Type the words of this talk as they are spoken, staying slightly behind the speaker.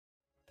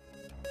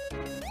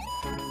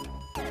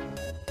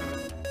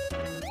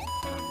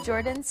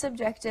Jordan's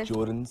subjective.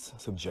 Jordan's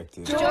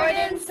subjective.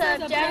 Jordan's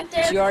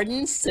subjective.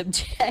 Jordan's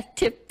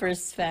subjective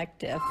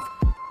perspective.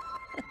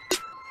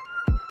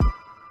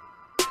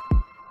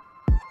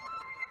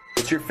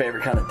 What's your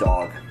favorite kind of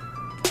dog?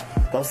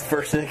 That was the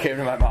first thing that came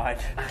to my mind.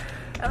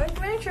 I like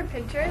miniature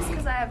pinchers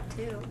because I have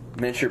two.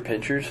 Miniature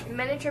pinchers?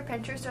 Miniature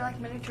pinchers are like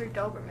miniature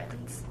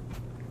Dobermans.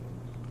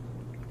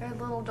 They're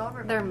little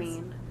Dobermans. They're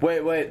mean.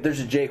 Wait, there's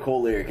a J.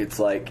 Cole lyric. It's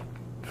like,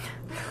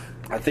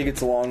 I think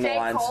it's along the J.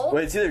 lines. Cole?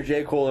 Wait, it's either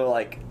J. Cole or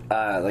like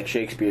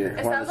Shakespeare.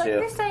 It One sounds of the like two.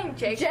 you're saying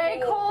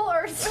J. Cole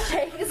or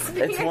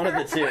Shakespeare. It's one of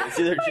the two. It's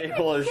either J.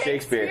 Cole or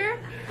Shakespeare.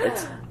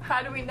 It's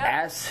How do we know?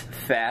 ass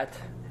fat,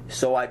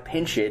 so I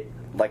pinch it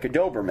like a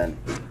Doberman.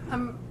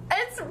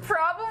 It's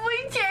probably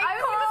J.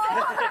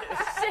 Cole.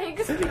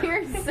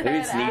 Shakespeare said Maybe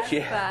it's Nietzsche.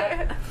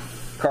 that.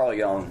 Carl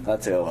Jung.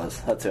 That's who it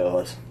was.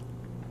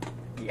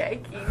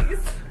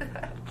 Yikes.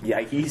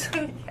 Yikes.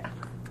 Yeah.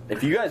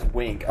 If you guys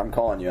wink, I'm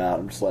calling you out.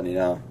 I'm just letting you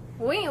know.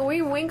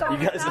 We wink all You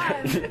the guys.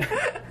 time.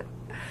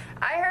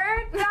 I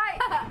heard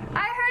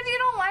you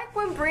don't like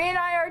when Bree and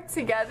I are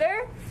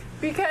together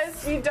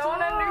because you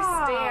don't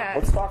understand.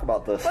 Let's talk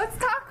about this. Let's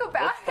talk about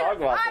Let's talk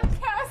about it. this.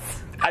 Podcast.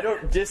 I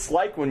don't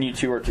dislike when you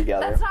two are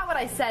together. That's not what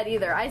I said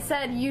either. I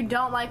said you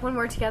don't like when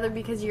we're together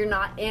because you're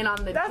not in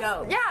on the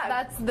joke. Yeah,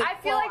 That's the I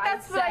feel quote like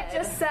that's what I said.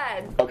 just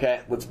said. Okay,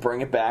 let's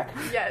bring it back.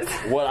 Yes.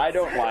 What I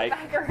don't like.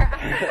 Back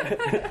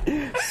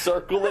around.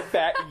 Circle it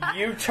back.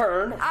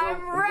 U-turn.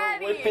 I'm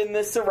ready. We're whipping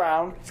this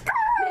around.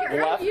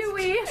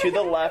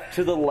 Left,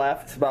 to the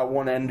left, about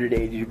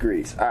 180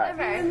 degrees. All right.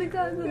 Okay. And the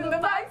guns in the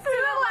Back to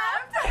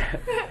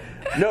the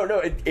left. No,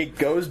 it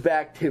goes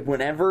back to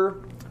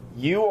whenever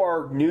you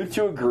are new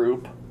to a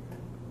group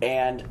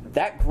and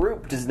that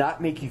group does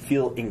not make you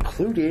feel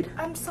included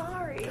I'm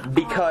sorry.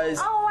 because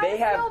they I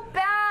have feel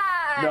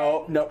bad.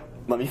 No,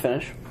 let me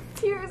finish.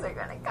 Tears are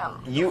gonna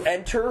come. You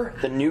enter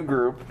the new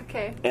group,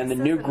 Okay. and the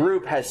new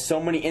group has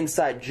so many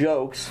inside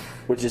jokes,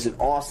 which is an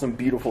awesome,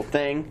 beautiful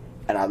thing,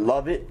 and I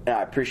love it, and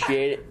I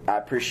appreciate it. I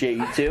appreciate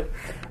you too.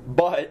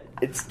 But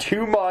it's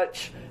too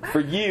much for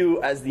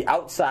you as the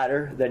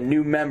outsider, the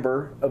new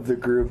member of the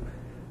group,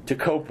 to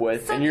cope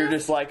with, So and you're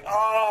just like,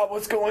 oh,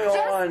 what's going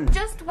on?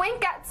 Just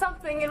wink at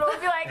something and we'll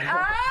be like,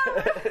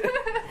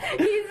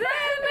 he's in,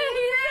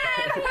 he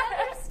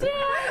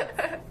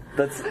understands.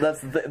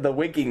 That's the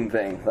winking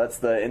thing. That's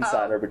the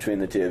insider between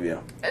the two of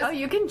you. Oh,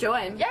 you can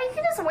join. Yeah, you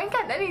can just wink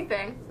at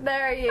anything.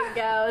 There you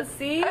go.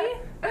 See?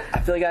 I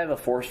feel like I have a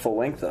forceful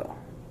wink though.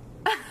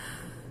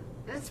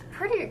 It's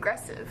pretty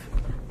aggressive.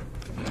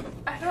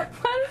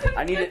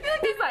 I need it.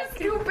 He's like,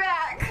 go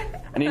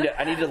back. I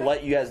need to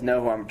let you guys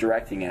know who I'm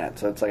directing at.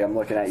 So it's like I'm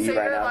looking at you So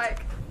right you're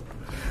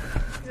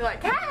now.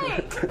 like,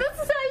 hey, this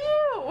is at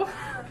you.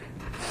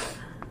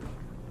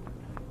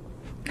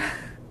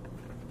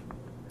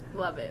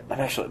 Love it. I'm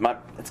actually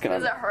it's gonna.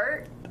 Does it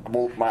hurt?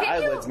 Well, my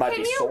eyelids might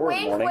be sore in the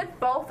Can you morning. wink with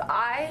both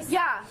eyes?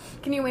 Yeah.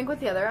 Can you wink with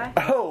the other eye?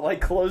 Oh,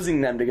 like closing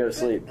them to go to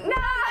sleep. No.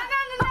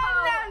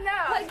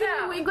 Like,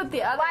 can you wink with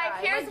the other Like, eye?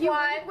 here's you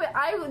one. wink with,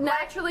 I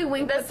naturally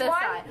wink with this one?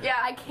 eye. Yeah.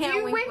 I can't Do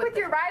you wink with the,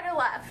 your right or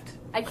left?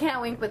 I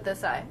can't wink with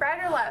this eye.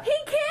 Right or left? He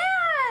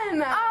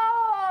can!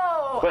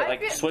 Oh. Wait, I like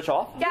feel- switch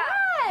off? Yeah.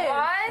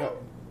 Yes.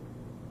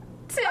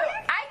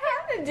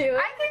 1, 2.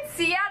 I can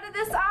see out of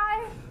this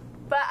eye,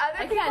 but other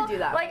I people can't do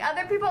that. Like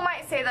other people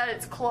might say that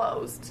it's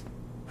closed.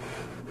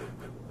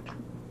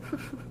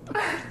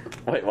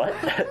 Wait, what?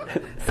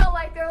 So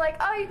like they're like,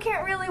 oh, you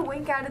can't really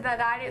wink out of that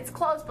eye; it's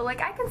closed. But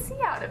like I can see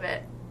out of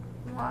it.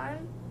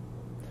 1.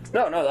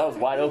 No, that was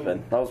wide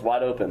open. That was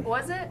wide open.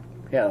 Was it?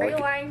 Yeah, Are you like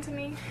lying to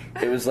me?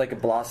 it was like a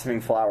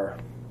blossoming flower.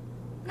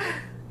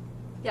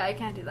 Yeah, I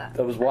can't do that.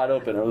 That was wide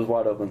open. It was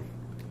wide open.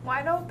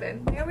 Wide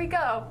open. Here we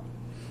go.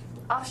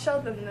 I'll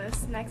show them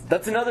this next time.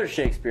 That's another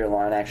Shakespeare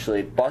line,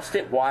 actually. Bust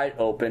it wide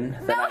open,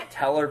 then I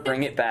tell her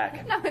bring it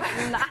back. No,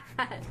 it's not.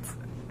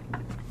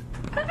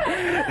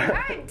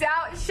 I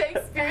doubt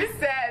Shakespeare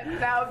said,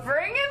 now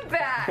bring it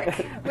back.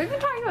 We've been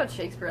talking about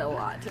Shakespeare a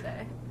lot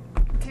today.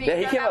 Did you Yeah,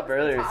 he know came that up was the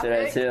earlier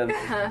today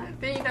topic? too.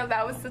 Did you know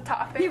that was the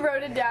topic? He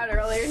wrote it down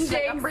earlier. He's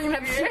like, I'm bringing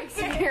up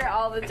Shakespeare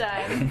all the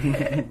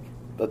time.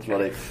 That's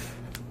funny.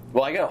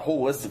 Well, I got a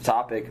whole list of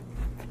topic.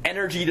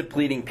 Energy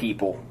depleting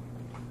people.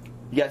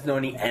 You guys know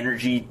any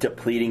energy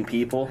depleting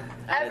people?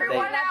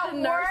 Everyone At at the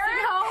work.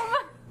 nursing home?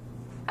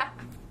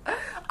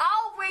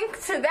 I'll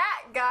wink to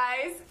that,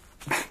 guys.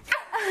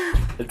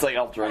 It's like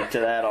I'll drink to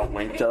that, I'll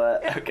wink to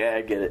that. Okay,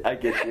 I get it. I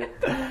get you.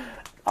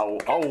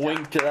 I'll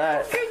wink to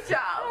that. Good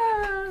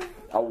job.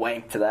 I'll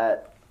wank to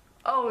that.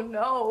 Oh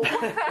no.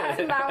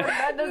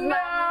 That does not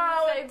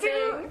mean the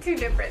same thing. Two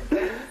different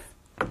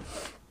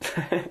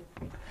things.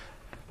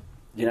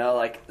 You know,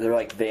 like they're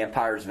like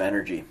vampires of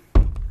energy.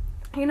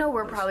 You know,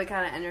 we're probably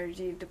kind of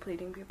energy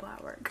depleting people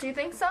at work. Do you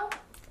think so?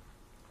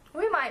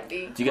 We might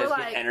be. Do you guys We're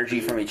get like- energy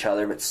from each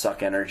other but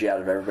suck energy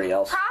out of everybody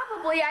else?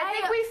 Probably. I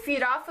think we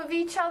feed off of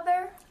each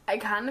other. I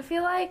kind of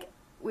feel like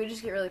we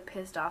just get really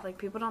pissed off. Like,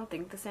 people don't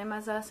think the same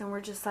as us, and we're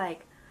just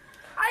like,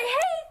 I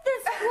hate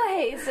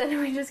this place! And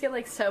we just get,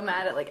 like, so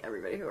mad at, like,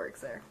 everybody who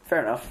works there.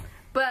 Fair enough.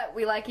 but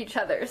we like each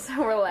other, so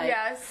we're like,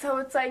 Yeah, so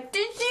it's like,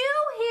 did you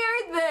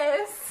hear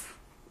this?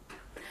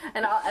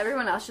 and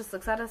everyone else just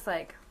looks at us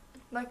like.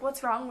 Like,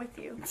 what's wrong with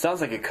you? It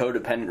sounds like a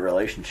codependent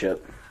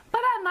relationship.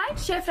 But at night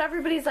shift,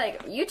 everybody's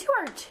like, you two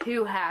are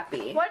too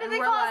happy. What do And they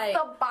we're call like,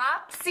 us?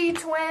 The Bopsy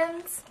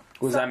twins?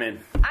 What does that mean?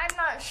 I'm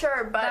not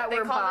sure, but That they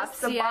we're call us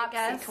the Bopsy, I Bopsy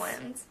guess.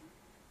 twins.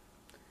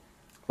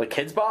 Like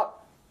Kids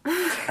Bop?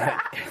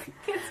 I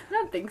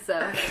don't think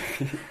so.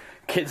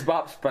 Kids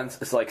Bop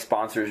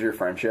sponsors your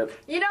friendship.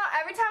 You know,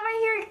 every time I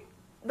hear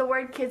the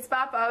word Kids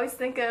Bop, I always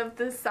think of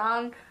the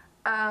song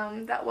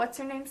that what's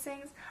her name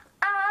sings.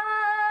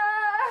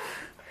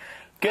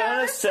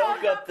 Gonna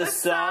soak up the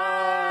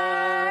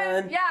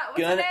sun. Yeah,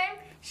 what's her name?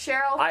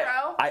 Cheryl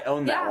Crow. I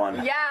own that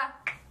one. Yeah,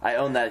 I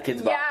own that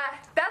Kids Bop. yeah.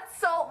 That's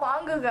so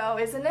long ago,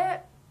 isn't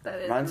it? That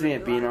is Reminds me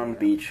of being on the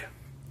beach.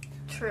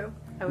 True.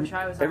 I wish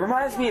I was. It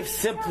reminds me of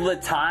simpler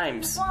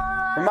times.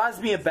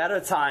 Reminds me of better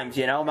times,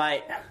 you know,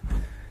 mate.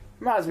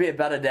 Reminds me of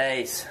better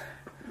days.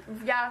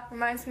 Yeah,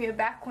 reminds me of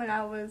back when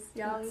I was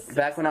young.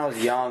 Back when I was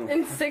young.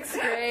 in 6th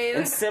grade.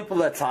 And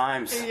simpler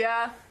times.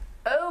 Yeah.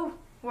 Oh,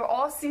 we're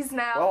Aussies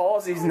now. Oh,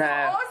 Aussies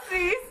now.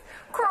 Aussies.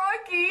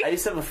 Crikey. I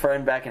used to have a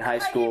friend back in high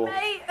school.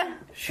 Mate.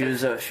 She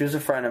was a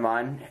friend of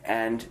mine,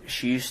 and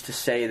she used to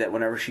say that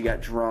whenever she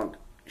got drunk,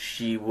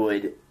 she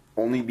would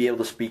only be able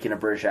to speak in a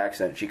British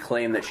accent. She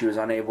claimed that she was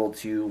unable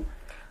to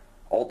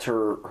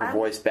alter her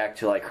voice back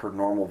to like her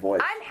normal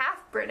voice. I'm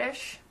half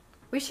British.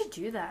 We should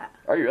do that.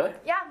 Are you really?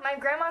 Yeah, my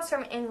grandma's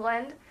from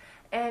England,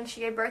 and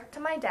she gave birth to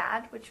my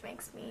dad, which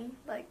makes me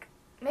like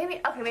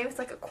maybe it's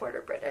like a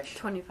quarter British.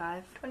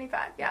 25.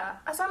 25, yeah.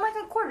 So I'm like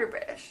a quarter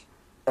British.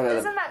 Okay,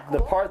 Isn't that The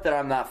cool? part that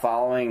I'm not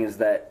following is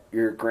that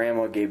your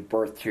grandma gave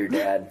birth to your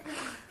dad.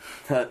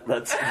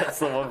 That's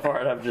the one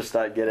part I'm just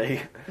not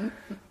getting.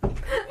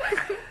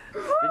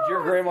 Did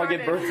your grandma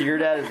give birth to your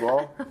dad as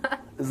well?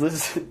 Is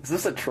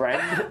this a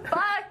trend?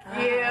 Fuck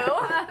you.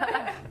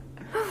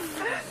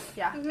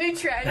 Yeah. New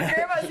trend.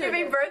 Grandma's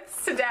giving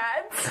births to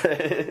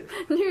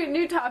dads.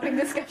 New topic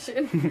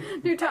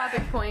discussion. New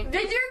topic point.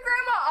 Did your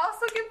grandma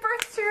also give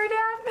birth to your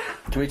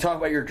dad? Can we talk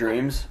about your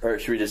dreams, or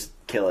should we just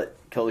kill it?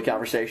 Kill the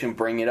conversation,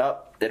 bring it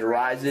up, it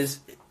arises.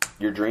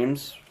 Your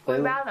dreams What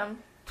lately? about him?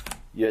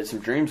 You had some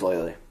dreams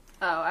lately.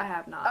 Oh, I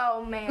have not.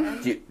 Oh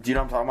man. Do you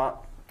know what I'm talking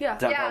about? Yeah.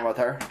 Do you know what I'm talking about with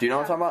her? Do you know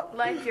what I'm talking about?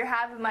 Like you're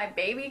having my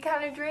baby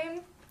kind of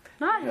dream?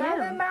 Not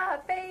Having him. my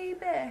baby.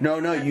 No,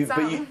 That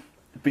song.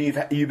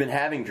 but you've been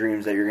having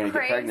dreams that you're gonna get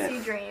Crazy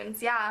pregnant.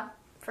 dreams, yeah,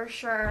 for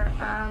sure.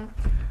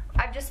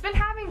 I've just been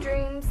having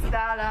dreams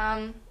that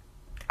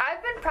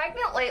I've been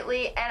pregnant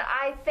lately, and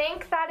I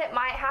think that it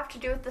might have to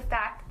do with the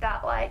fact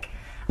that like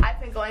I've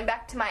been going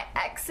back to my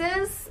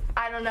exes.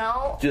 I don't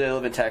know. Do they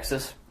live in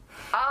Texas?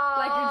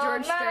 Like your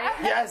George no. Strait?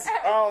 Yes.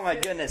 Oh my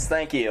goodness.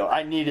 Thank you.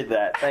 I needed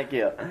that. Thank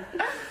you.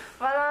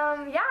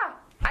 But yeah,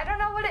 I don't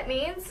know what it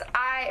means.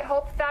 I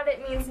hope that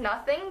it means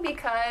nothing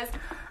because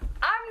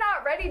I'm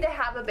not ready to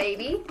have a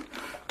baby.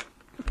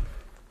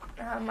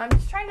 I'm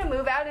just trying to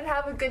move out and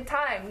have a good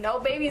time. No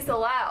babies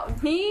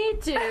allowed. Me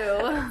too.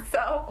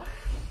 So,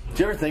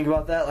 Do you ever think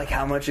about that? Like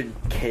how much a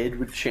kid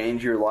would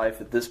change your life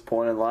at this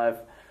point in life?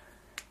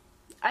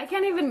 I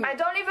can't even I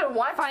don't even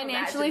want to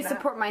financially imagine that.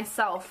 support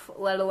myself,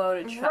 let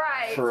alone a child.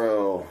 Right.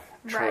 True.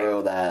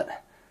 Right.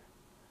 That.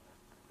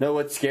 No,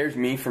 what scares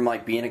me from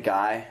like being a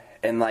guy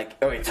and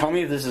like, okay, tell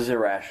me if this is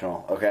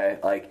irrational, okay?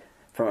 Like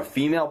from a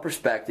female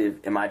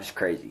perspective, am I just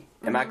crazy?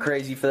 Am I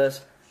crazy for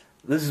this?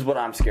 This is what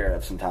I'm scared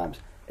of sometimes.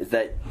 Is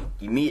that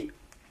you meet.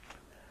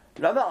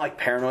 I'm not like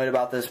paranoid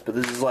about this, but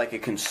this is like a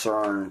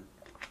concern.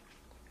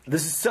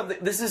 This is something.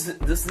 This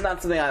is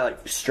not something I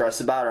like stress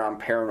about or I'm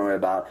paranoid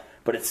about,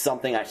 but it's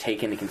something I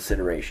take into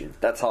consideration.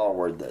 That's how I'll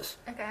word this.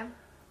 Okay.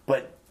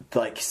 But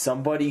like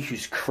somebody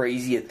who's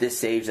crazy at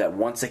this age that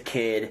wants a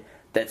kid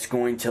that's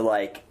going to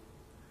like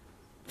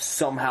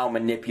somehow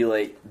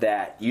manipulate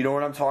that. You know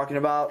what I'm talking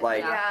about?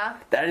 Like Yeah.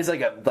 that is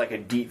like a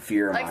deep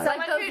fear of Like mine.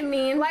 someone those who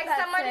memes like that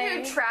someone say-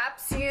 who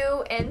traps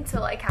you into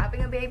like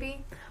having a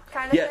baby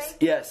kind of Yes,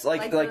 thing. yes,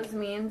 Like those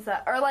memes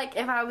that, or like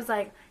if I was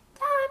like,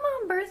 yeah,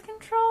 I'm on birth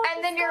control,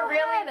 And then just you're go really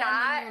ahead," not.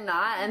 and then you're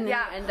not, and then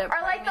Yeah. you end up.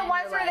 Or like the pregnant,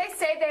 ones you're where like, they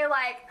say they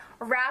like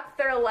wrap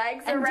their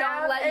legs And don't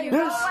around let and you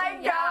don't go.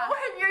 let Yeah. go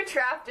and you're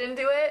trapped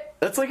into it.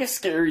 That's like a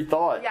scary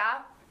thought. Yeah.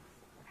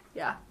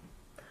 yeah.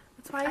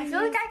 That's why I you feel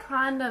like use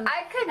I- condoms.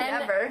 I could and,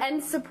 never.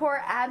 And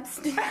support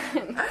abstinence.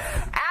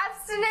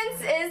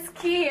 Abstinence is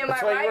key. Am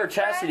That's I why right? you wear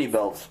chastity friends?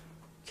 belts.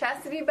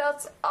 Chastity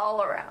belts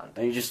all around.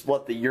 And you just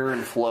let the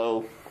urine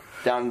flow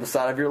down the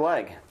side of your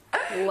leg.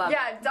 Love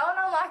Yeah, don't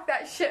unlock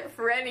that shit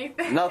for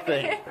anything.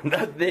 Nothing.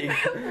 Nothing.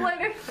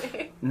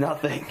 Literally.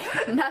 Nothing.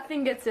 it.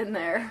 Nothing gets in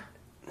there.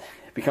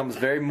 It becomes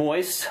very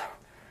moist.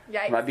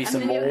 Yikes. Might be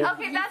some then you- mold.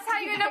 Okay, that's how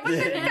you end up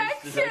with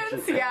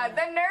infections. Yeah,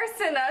 the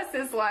nurse in us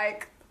is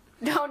like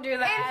Don't do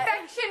that.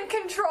 infection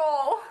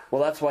control.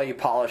 Well, that's why you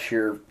polish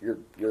your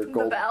The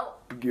gold belt.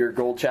 your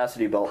gold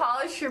chastity belt.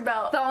 Polish your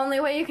belt. The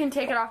only way you can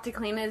take it off to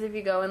clean it is if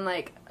you go in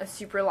like a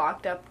super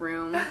locked up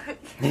room.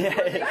 Yeah.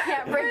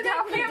 Can't break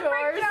down the Can't doors.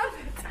 break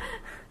down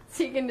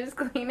So you can just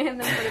clean it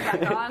and then put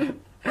it back on.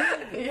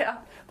 Yeah.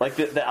 Like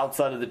the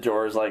outside of the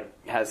doors like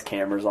has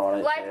cameras on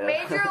it. Like yeah.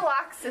 major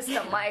lock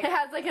system, like It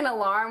has like an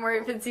alarm where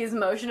if it sees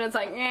motion, it's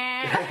like,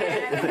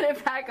 and put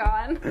it back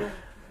on.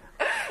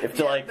 You have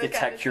to like the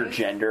detect kind your of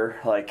gender.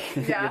 Like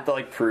you Yeah. have to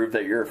like prove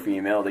that you're a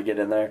female to get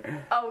in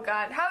there. oh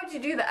god, how would you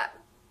do that?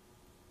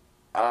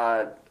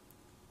 I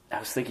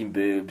was thinking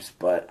boobs,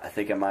 but I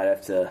think I might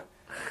have to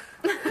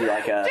do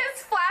like a.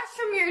 Just flash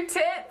from your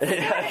tits.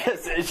 Yeah, I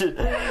guess it should.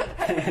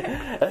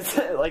 That's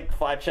it, like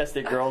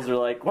flat-chested girls are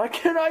like, why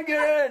can't I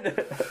get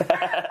in?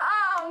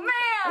 Oh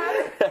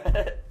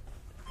man.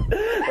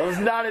 That was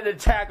not an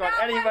attack on That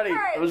one anybody.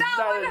 hurt. It was That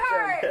not one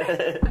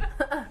an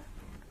attack.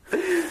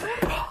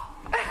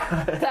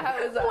 That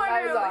was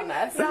on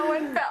us. That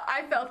one felt.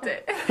 I felt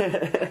it.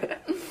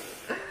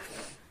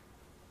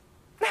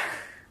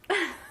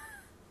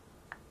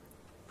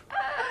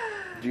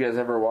 Did you guys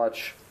ever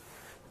watch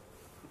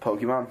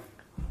Pokemon?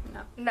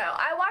 No,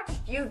 I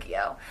watched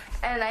Yu-Gi-Oh,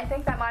 and I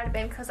think that might have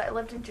been because I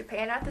lived in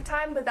Japan at the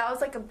time. But that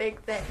was like a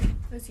big thing.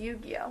 It was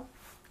Yu-Gi-Oh.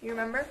 You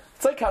remember?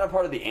 It's like kind of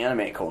part of the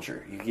anime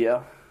culture,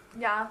 Yu-Gi-Oh.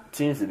 Yeah. It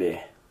seems to be.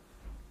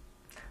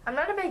 I'm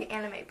not a big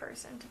anime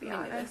person, to be Me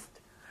neither. honest.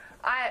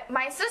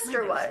 My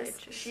sister My was.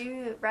 sister.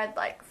 She read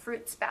like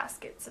fruits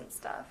baskets and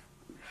stuff.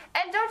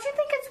 And don't you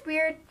think it's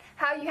weird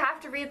how you have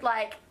to read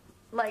like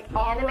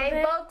All of anime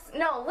it? books?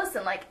 No,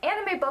 listen, like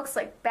anime books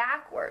like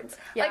backwards.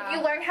 Yeah. Like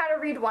you learn how to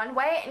read one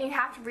way and you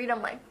have to read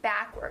them like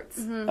backwards.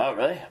 Oh,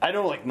 really? I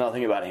know like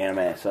nothing about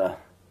anime, so.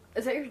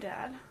 Is that your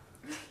dad?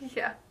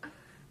 Yeah.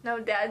 No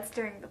dads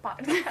during the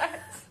podcast.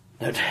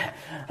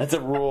 That's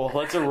a rule.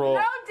 That's a rule.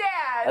 No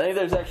I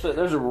dads. think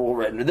there's a rule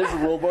written. There's a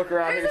rule book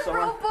around There's here a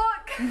somewhere. rule book.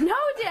 No,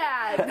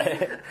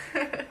 Dad.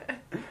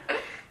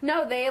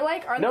 No, they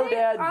like aren't No, they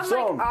Dad, on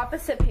zone. like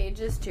opposite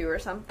pages too or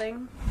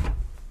something?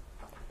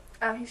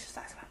 Oh, he's just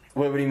asking about me.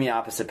 What do you mean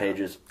opposite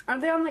pages?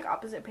 Aren't they on like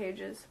opposite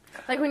pages?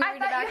 Like when you I read it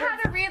thought you backwards,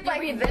 had to read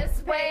like read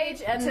this page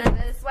page and to then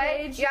this this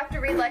way. page. You have to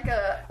read like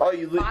a Oh,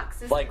 you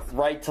boxes. like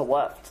right to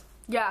left.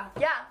 Yeah.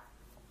 Yeah.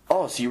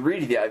 Oh, so you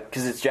read it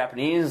because it's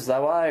Japanese? Is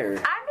that why? Or I'm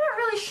not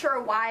really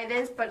sure why it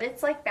is, but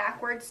it's like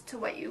backwards to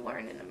what you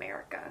learn in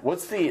America.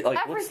 what's the like?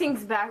 What's,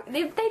 Everything's back.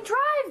 They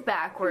drive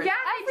backwards. Yeah,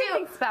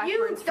 Everything's they do.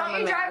 backwards from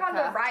You drive on the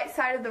America. right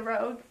side of the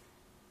road.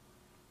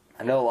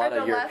 I know a lot or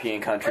of the left. European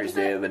What countries is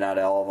it? do, but not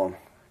all of them.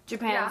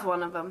 Japan's Yeah.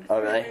 one of them. Oh,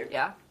 really?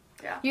 Yeah.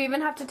 Yeah. You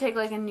even have to take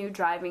like a new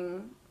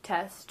driving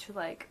test to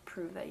like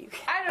prove that you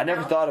can. I don't I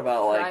never know. thought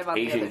about Drive like on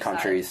the Asian other side.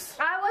 countries.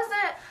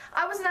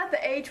 I wasn't at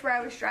the age where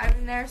I was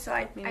driving there, so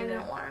I neither.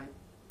 didn't want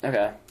to.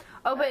 Okay.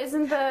 Oh, but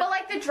isn't the But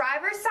like the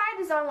driver's side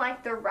is on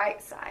like the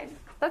right side.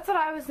 that's what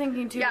I was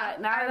thinking too. Yeah,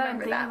 but now I that I'm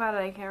remember thinking that. about it,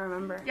 I can't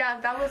remember. Yeah,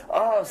 that was.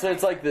 Oh, so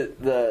it's like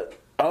the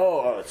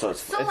oh, so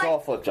it's like- all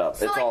flipped up.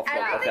 so it's like all flipped.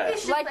 everything Okay. is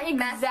just Like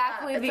messed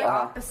exactly up. the It's like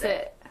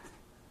opposite.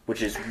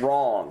 Which is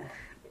wrong.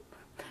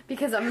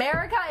 Because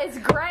America is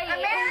great.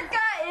 America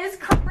is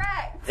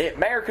correct.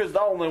 America's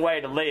the only way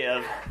to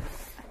live.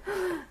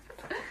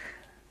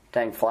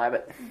 Dang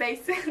flabbit.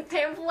 Basic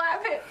damn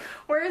rabbit.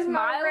 Where's my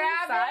Miley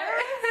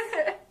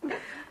rabbit?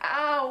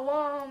 I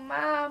want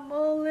my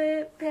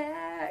mullet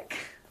back.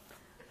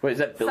 Wait, is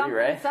that Billy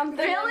Ray? Something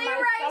Billy like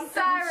Ray something.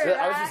 Cyrus.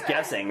 I was just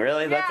guessing.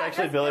 Really? That's Yeah,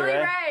 actually Billy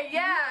Ray.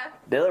 Yeah,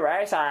 Billy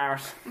Ray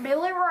Cyrus.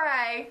 Billy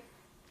Ray.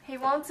 He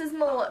wants his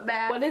mullet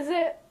back. What is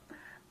it?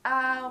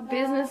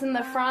 Business in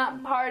the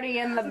front, party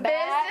in the back.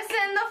 Business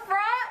in the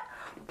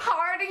front,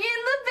 party in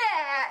the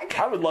back.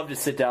 I would love to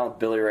sit down with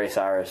Billy Ray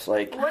Cyrus.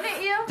 Like,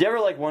 Wouldn't you? do you ever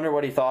like wonder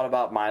what he thought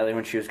about Miley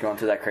when she was going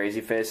through that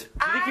crazy phase? Do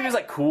you think he was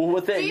like cool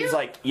with it? Do He was you-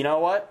 like, you know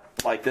what?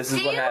 Like, this is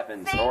Do what you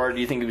happens. think- Or do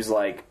you think he was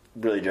like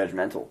really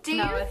judgmental? Do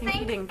No, you I think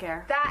he didn't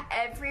care. that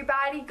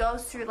everybody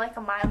goes through like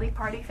a Miley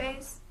party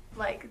phase?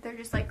 Like they're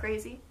just like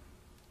crazy.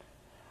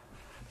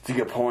 It's a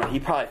good point. He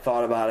probably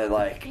thought about it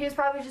like, He was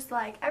probably just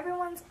like,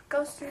 everyone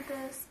goes through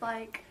this.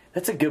 Like,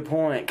 that's a good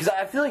point. Because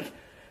I feel like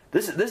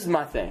this is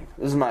my thing.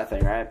 This is my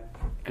thing, right?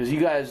 Because you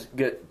guys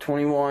get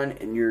 21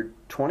 and you're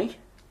 20?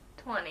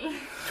 20.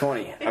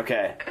 20.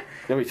 Okay.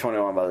 You'll be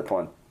 21 by the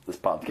point this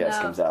podcast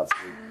No. comes out.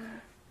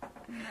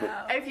 So.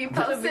 If you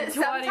post it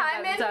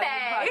sometime in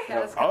May.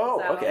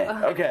 Oh,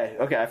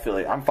 okay. I feel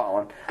it. I'm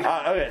following.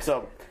 Okay,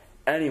 so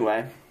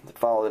anyway, to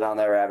follow down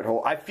that rabbit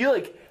hole. I feel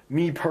like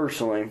me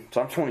personally,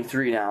 so I'm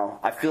 23 now.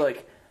 I feel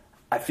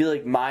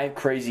like my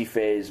crazy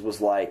phase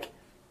was like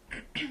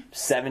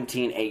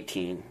 17,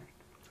 18.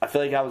 I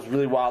feel like I was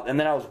really wild, and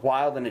then I was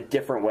wild in a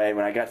different way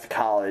when I got to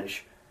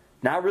college.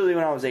 Not really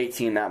when I was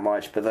 18 that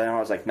much, but then I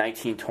was like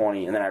 19,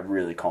 20, and then I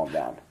really calmed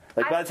down.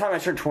 Like by the time I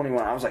turned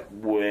 21, I was like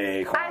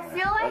way calmer. I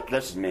feel like-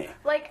 That's just me.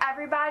 Like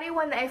everybody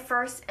when they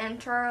first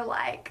enter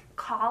like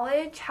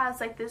college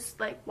has like this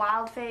like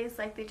wild phase,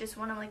 like they just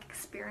want to like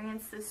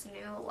experience this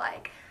new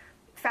like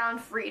found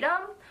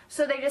freedom.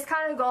 So they just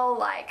kind of go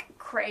like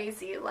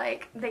crazy,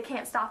 like they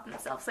can't stop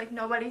themselves. Like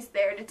nobody's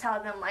there to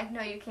tell them like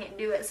no you can't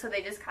do it. So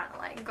they just kind of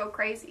like go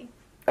crazy.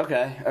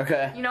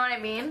 Okay. You know what I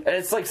mean? And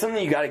it's like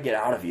something you got to get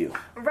out of you.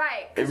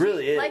 Right. 'Cause It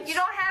really is. Like you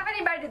don't have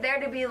anybody there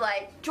to be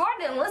like,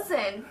 Jordan,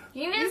 listen,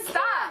 you need to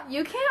stop.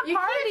 You can't You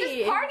party. can't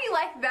just party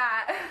like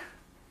that.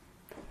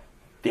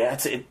 Yeah,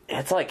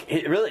 it's like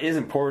it really is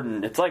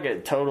important. It's like a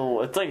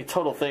total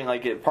thing,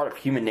 like a part of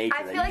human nature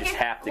I that feel you like just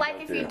have to go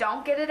if through. you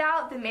don't get it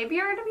out, then maybe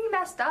you're gonna be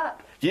messed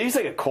up. Do you think it's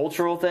like a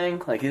cultural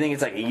thing? Like, you think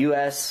it's like a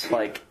U.S.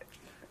 like?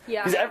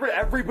 Yeah. Because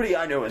everybody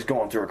I know is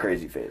going through a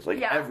crazy phase. Like,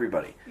 Yeah.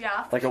 everybody.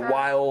 Yeah, for Like sure. a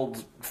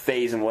wild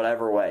phase in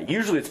whatever way.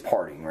 Usually it's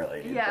partying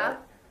related. Yeah.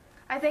 but-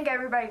 I think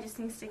everybody just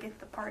needs to get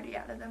the party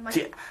out of them.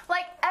 See-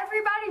 Like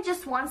everybody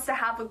just wants to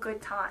have a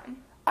good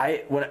time.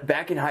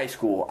 Back in high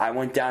school, I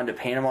went down to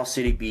Panama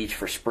City Beach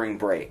for spring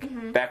break.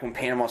 Mm-hmm. Back when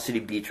Panama City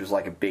Beach was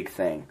like a big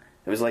thing.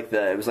 It was like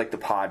the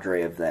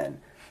Padre of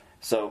then.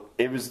 So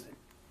it was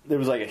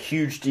like a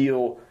huge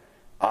deal.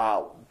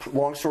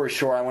 Long story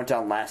short, I went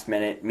down last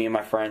minute. Me and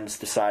my friends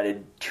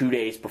decided 2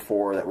 days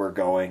before that we're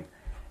going,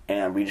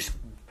 and we just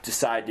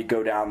decided to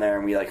go down there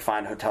and we like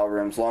find hotel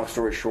rooms. Long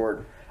story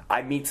short,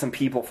 I meet some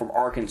people from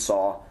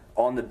Arkansas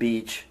on the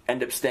beach,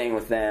 end up staying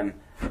with them.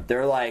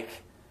 They're like,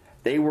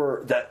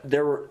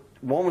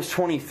 one was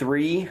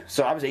 23,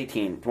 so I was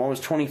 18. One was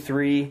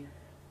 23,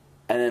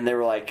 and then they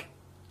were like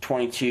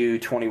 22,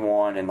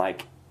 21, and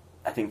like,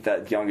 I think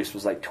the youngest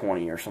was like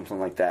 20 or something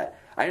like that.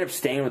 I ended up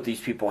staying with these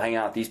people, hanging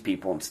out with these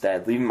people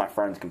instead, leaving my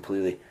friends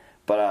completely.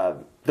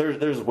 But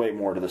there's way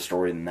more to the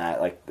story than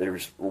that. Like,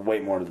 there's way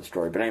more to the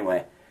story. But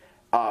anyway,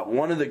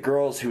 one of the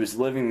girls who was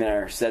living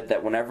there said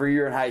that whenever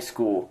you're in high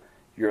school,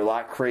 you're a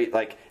lot crazy.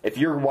 Like, if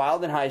you're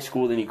wild in high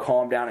school, then you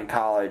calm down in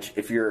college.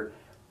 If you're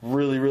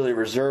really, really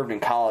reserved in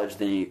college,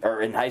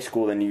 or in high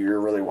school, then you're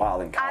really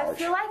wild in college. I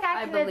feel like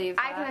I believe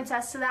can that.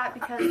 attest to that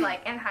because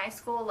like in high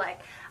school,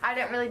 like I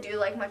didn't really do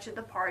like much of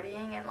the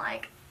partying, and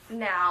like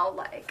now,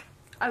 like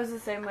I was the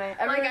same way.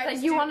 Everyone was I like,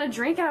 just "You do- want a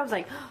drink?" And I was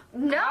like,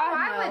 no,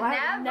 I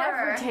would would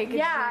never take a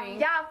drink.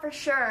 Yeah, for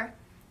sure.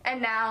 And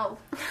now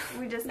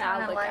we just Now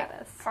kind of look like at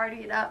us.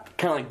 party it up.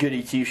 Kind of like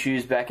goody two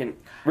shoes back in.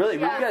 Really?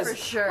 Were Yeah, you guys? for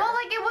sure. Well,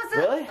 like it wasn't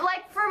Really?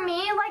 like for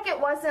me, like it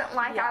wasn't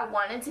like Yeah. I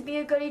wanted to be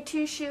a goody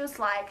two shoes.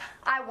 Like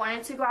I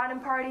wanted to go out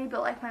and party,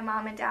 but like my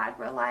mom and dad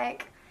were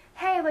like,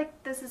 "Hey,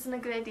 like this isn't a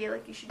good idea.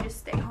 Like you should just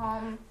stay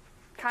home."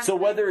 Kind So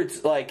of whether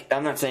it's like,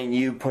 I'm not saying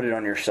you put it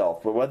on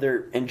yourself, but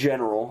whether in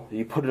general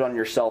you put it on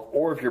yourself,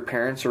 or if your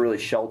parents are really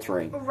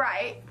sheltering,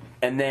 right.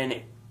 and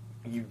then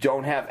you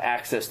don't have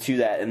access to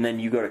that, and then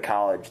you go to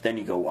college, then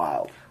you go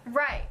wild.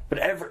 Right.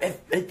 But I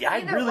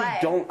Either really way.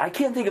 don't. I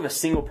can't think of a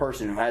single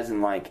person who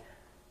hasn't like.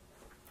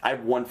 I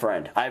have one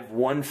friend. I have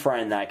one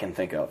friend that I can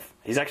think of.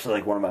 He's actually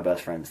like one of my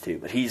best friends too.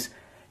 But he's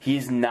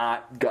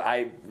not.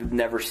 I've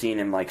never seen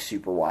him like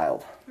super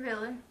wild.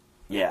 Really?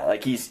 Yeah,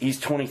 like he's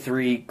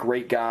 23,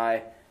 great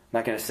guy.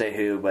 Not gonna say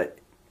who, but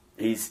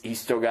he's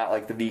still got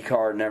like the V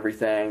card and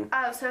everything.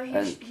 Oh, so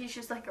And- he's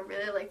just like a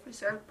really like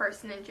reserved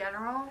person in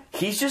general.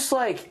 He's just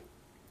like,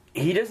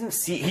 he doesn't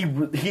see, he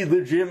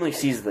legitimately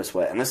sees it this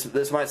way, and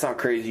this might sound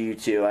crazy to you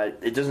too.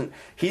 It doesn't.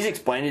 He's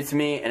explained it to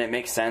me, and it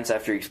makes sense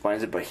after he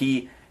explains it. But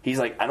he's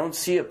like, I don't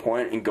see a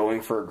point in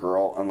going for a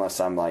girl unless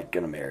I'm like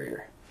gonna marry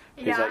her.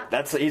 Yeah.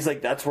 He's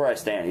like that's where I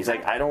stand. He's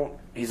like, I don't.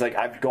 He's like,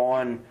 I've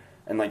gone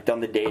and like done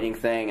the dating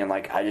thing, and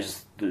like I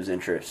just lose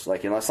interest.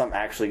 Like, unless I'm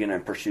actually gonna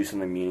pursue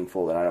something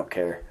meaningful, then I don't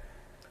care.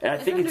 And I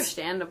It's think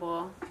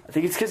understandable. I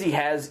think it's because he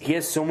has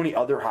so many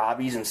other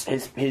hobbies, and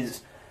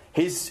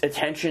his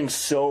attention's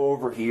so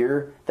over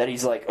here that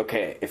he's like,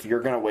 okay, if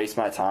you're gonna waste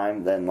my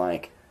time, then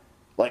like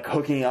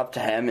hooking up to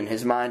him in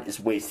his mind is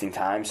wasting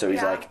time. So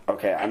he's Yeah. like,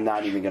 okay, I'm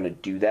not even gonna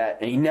do that.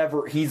 And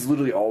he's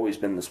literally always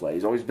been this way.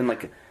 He's always been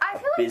like I a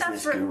feel like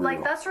business that's guru.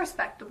 like that's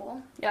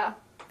respectable Yeah.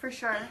 for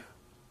sure.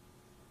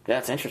 Yeah,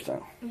 it's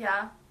interesting.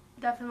 Yeah,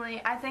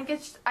 definitely. I think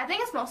it's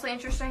mostly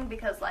interesting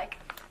because like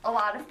a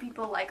lot of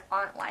people like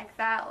aren't like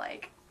that.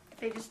 Like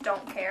they just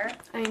don't care.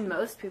 I mean,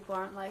 most people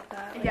aren't like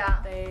that. Like, Yeah.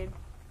 They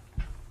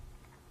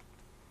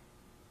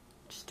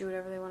just do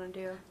whatever they want to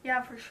do.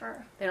 Yeah, for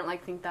sure. They don't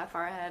like think that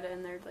far ahead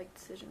in their like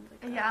decisions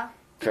like that. Yeah.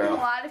 True. A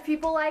lot of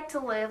people like to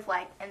live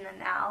like in the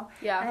now.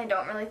 Yeah. And they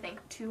don't really think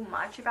too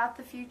much about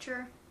the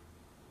future.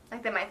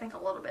 Like they might think a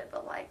little bit,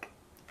 but like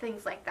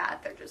things like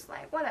that, they're just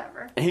like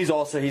whatever. And he's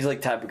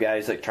like type of guy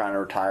who's like trying to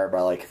retire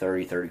by like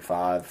 30,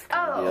 35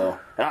 kind of Oh. deal.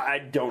 And I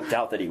don't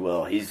doubt that he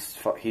will.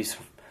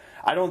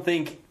 I don't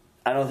think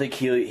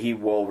he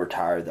will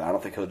retire though. I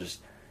don't think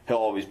he'll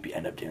always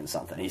end up doing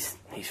something. He's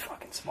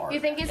fucking smart. You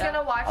think he's Yeah.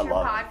 gonna watch I your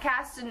love him.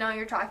 podcast and know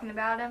you're talking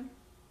about him?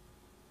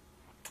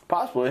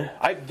 Possibly.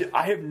 I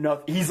have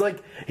nothing. He's like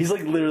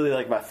literally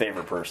like my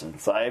favorite person.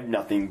 So I have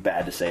nothing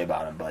bad to say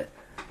about him. But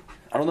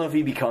I don't know if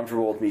he'd be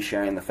comfortable with me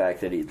sharing the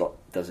fact that he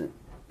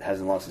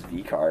hasn't lost his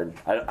V card.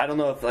 I don't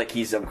know if like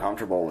he's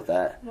uncomfortable with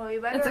that. Well,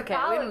 you better It's okay.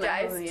 We don't know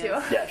apologize who he to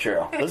is. him. Yeah,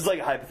 true. This is like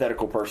a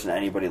hypothetical person to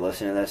anybody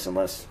listening to this,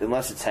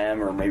 unless it's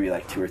him or maybe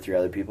like 2 or 3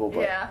 other people.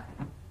 But, Yeah.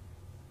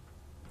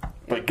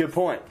 But good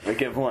point.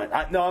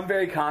 I'm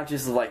very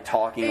conscious of like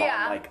talking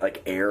Yeah. on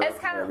like air. It's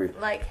kind wherever- of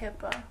like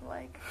HIPAA,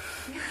 like.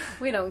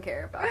 We don't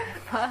care about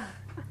HIPAA.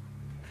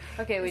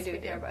 Okay, we Yes, do we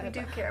care do. about We HIPAA.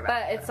 do care about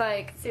But HIPAA. it's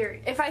like,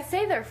 Serious. if I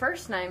say their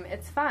first name,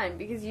 it's fine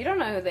because you don't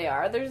know who they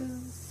are. There's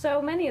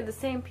so many of the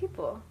same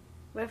people.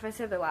 But if I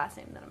say their last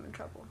name, then I'm in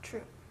trouble.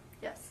 True.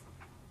 Yes.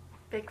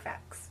 Big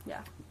facts.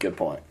 Yeah. Good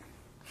point.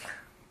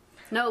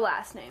 No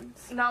last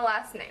names. No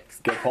last names.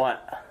 Good point.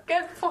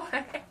 Good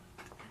point.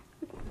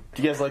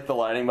 Do you guys like the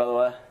lighting, by the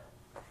way?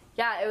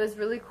 Yeah, it was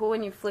really cool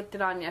when you flicked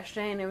it on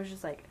yesterday, and it was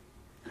just like,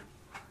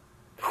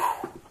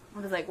 I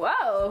was like,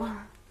 whoa,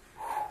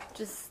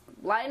 just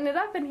lighting it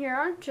up in here,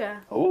 aren't you?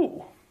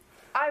 Ooh.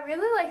 I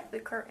really like the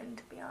curtain,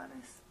 to be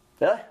honest.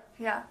 Yeah?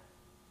 Yeah.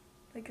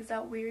 Like, is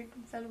that weird?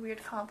 Is that a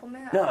weird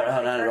compliment? No, I like the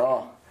not at curtain.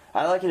 all.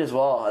 I like it as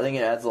well. I think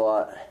it adds a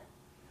lot.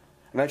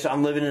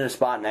 I'm living in a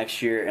spot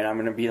next year, and I'm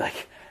gonna be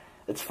like,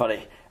 it's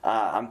funny.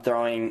 I'm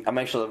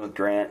actually living with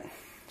Grant.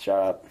 Shut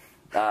up.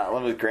 I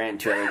live with Grant and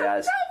 2 other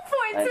guys.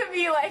 Don't point to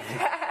me like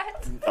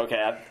that.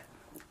 Okay,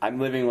 I'm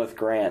living with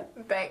Grant.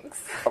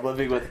 Thanks. I'm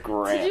living with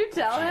Grant. Did you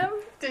tell him?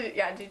 Did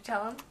you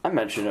tell him? I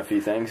mentioned a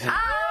few things.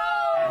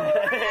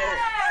 Oh,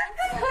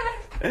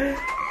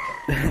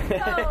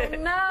 Oh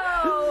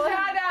no!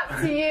 shout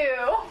out to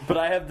you. But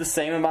I have the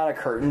same amount of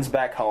curtains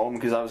back home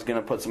because I was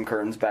gonna put some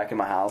curtains back in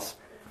my house,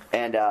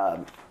 and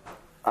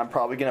I'm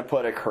probably gonna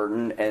put a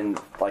curtain in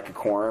like a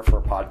corner for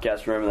a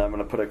podcast room, and then I'm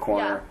gonna put a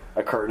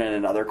curtain in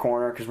another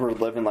corner because we're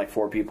living like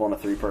 4 people in a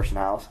 3-person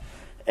house,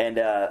 and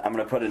I'm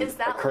gonna put Is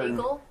that a curtain.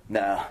 legal?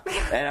 No,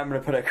 and I'm gonna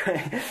put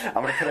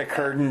a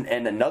curtain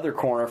in another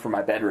corner for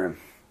my bedroom.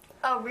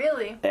 Oh,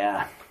 really?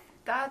 Yeah,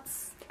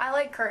 I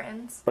like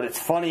curtains. but it's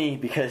funny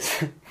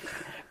because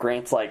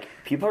Grant's like,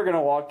 people are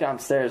gonna walk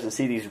downstairs and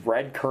see these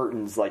red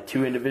curtains, like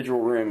 2 individual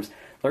rooms.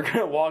 They're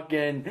gonna walk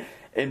in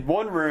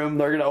one room,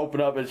 they're gonna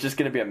open up, it's just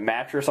gonna be a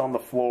mattress on the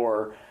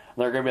floor. And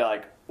they're gonna be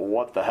like,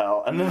 what the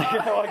hell? And then they're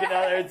gonna walk in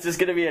down there, it's just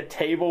gonna be a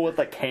table with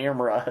a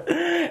camera.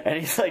 And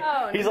he's like,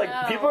 no.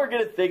 people are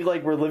gonna think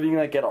like we're living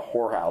like at a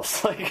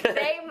whorehouse. Like,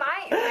 They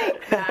might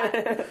think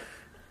that.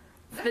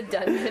 The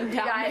dungeon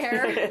down Guys,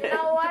 there. you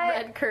know what?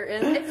 Red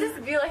curtain. It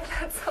just be like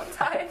that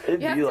sometimes.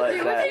 it'd You have be to like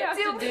do what you that.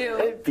 have to do.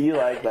 It'd be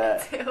like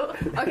that.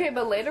 Too. Okay,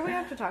 but later we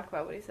have to talk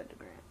about what he said to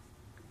Grant.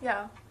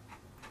 Yeah.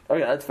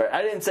 Okay, that's fair.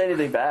 I didn't say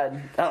anything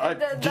bad.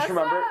 Just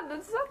remember,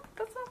 That's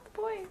not the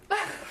point.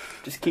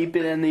 just keep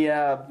it in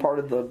the part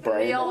of the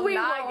brain. The old We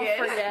won't noggin.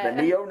 The forget.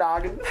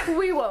 neo-noggin.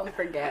 We won't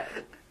forget.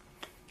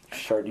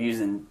 Start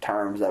using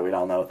terms that we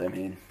don't know what they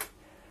mean.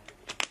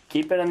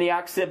 Keep it in the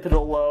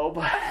occipital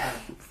lobe.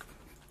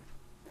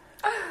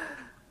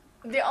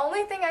 The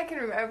only thing I can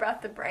remember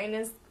about the brain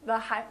is the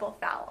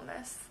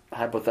hypothalamus.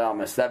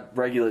 Hypothalamus, that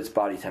regulates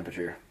body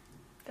temperature.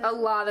 A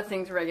lot of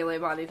things regulate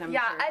body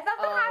temperature. Yeah, I thought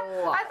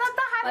A lot.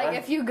 the Like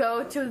if you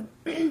go to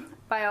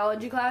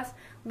biology class,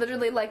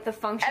 literally like the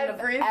function of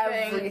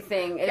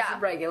everything is Yeah.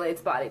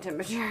 regulates body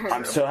temperature.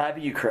 I'm so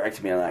happy you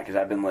corrected me on that because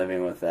I've been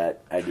living with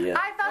that idea.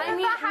 I thought I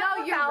mean, that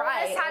the no, you're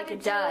right. hypothalamus had Like to it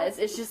do. does.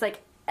 It's just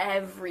like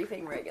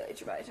everything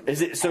regulates your body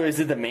temperature. Is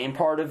it the main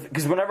part of?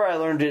 Because whenever I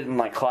learned it in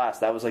like class,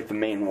 that was like the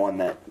main one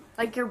that.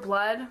 Like your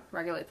blood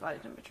regulates body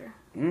temperature.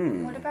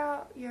 What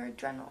about your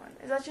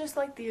adrenaline? Is that just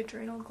like the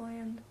adrenal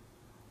gland?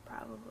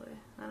 Probably.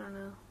 I don't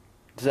know.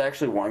 Does it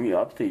actually warm you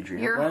up, the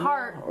adrenal Your gland,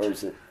 heart. or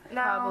is it?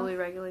 No. Probably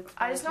regulates.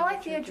 I just know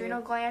like the temperature, too.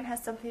 adrenal gland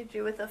has something to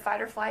do with the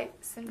fight or flight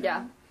syndrome.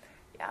 Yeah.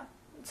 Yeah.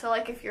 So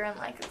like if you're in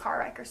like a car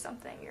wreck or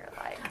something, you're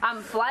like,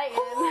 I'm flying. ooh.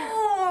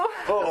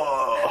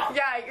 Oh.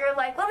 Yeah, you're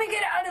like, let me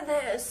get out of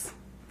this.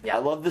 Yeah. I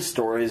love the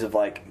stories of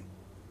like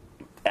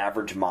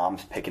average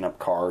moms picking up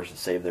cars to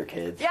save their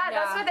kids. Yeah,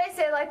 that's Yeah. what they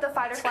say like the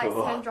fight or flight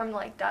cool. syndrome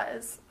like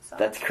does. So.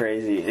 That's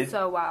crazy. It's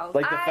So wild.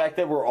 like the I- fact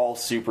that we're all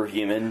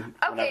superhuman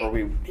Okay. whenever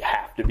we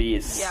have to be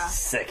is Yeah.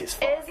 sick as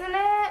fuck. Isn't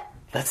it?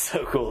 That's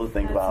so cool to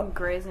think That's some about.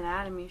 Grey's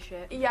Anatomy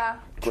shit. Yeah.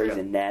 Grey's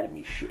True.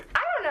 Anatomy shit.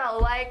 I don't know,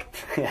 like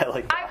Yeah,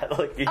 like that.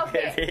 Like,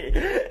 okay.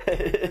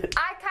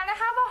 I kind of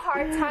have a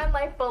hard time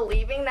like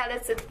believing that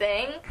it's a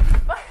thing,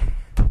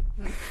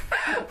 but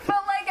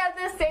like at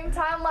the same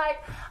time,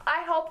 like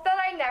I hope that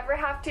I never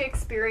have to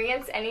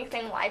experience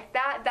anything like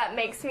that. That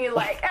makes me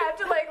like have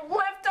to like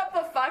lift up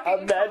a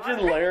fucking. Imagine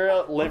car.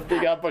 Lara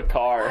lifting up a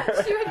car.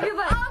 She would be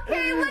like,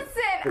 Okay, listen.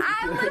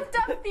 I lift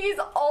up these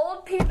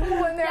old people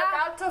when they're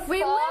about to fall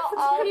we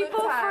all lift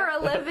people the time. for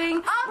a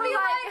living. I'll be We're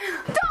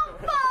like, don't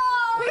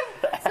fall.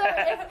 so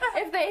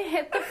if they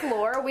hit the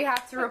floor, we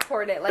have to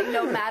report it. Like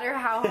no matter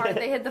how hard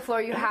they hit the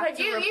floor, you have Like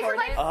to you report should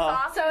like it.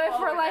 soft So if roll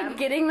we're with like them.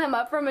 getting them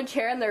up from a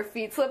chair and their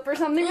feet slip or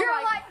something, You're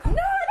we're like, like,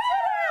 no.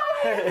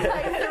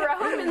 like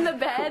throw them in the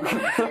bed.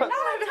 You're not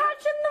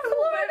touching the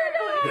floor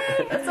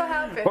today. That's what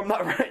happened. I'm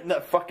not writing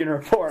that fucking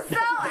report. So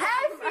F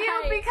you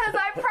Right. because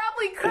I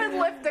probably could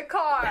lift a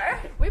car.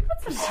 We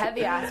put some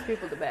heavy ass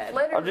people to bed.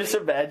 Literally. I'm just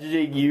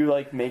imagining you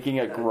like making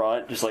a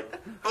grunt, just like,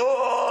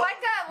 oh.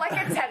 like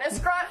a tennis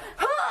grunt.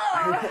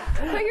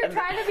 But you're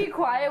trying to be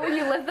quiet when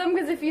you lift them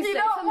because if you say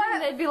don't something, wanna-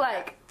 they'd be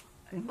like,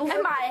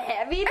 am I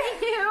heavy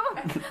to you?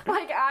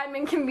 Like I'm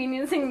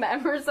inconveniencing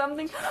them or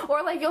something.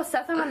 Or like you'll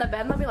set them on the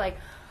bed and they'll be like,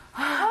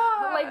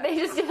 like they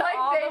just did Like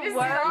all they the just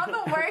work. did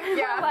all the work,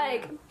 yeah.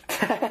 Like,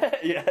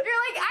 Yeah. You're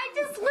like, I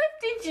just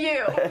lifted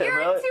you. You're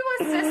Really?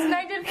 2 assists and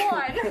I did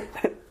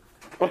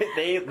 1. Wait,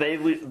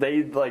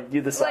 they like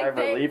do the sigh like of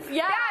they, relief.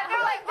 yeah, Yeah,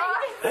 they're like,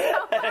 oh,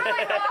 they're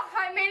like, oh,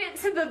 I made it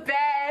to the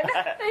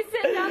bed. they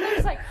sit down, they're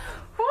just like,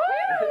 woo!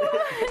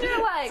 And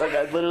you're like, Like,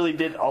 I literally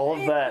did all of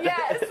that.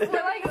 Yes. We're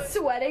like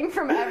sweating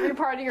from every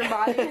part of your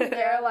body, and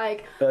they're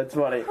like, That's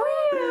funny.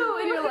 woo!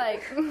 And you're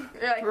like,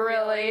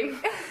 really?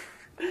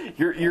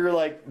 Your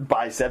like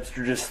biceps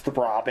are just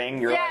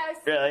throbbing. You're Yes.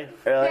 like, really?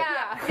 Really?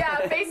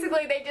 Yeah,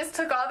 basically they just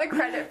took all the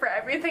credit for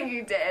everything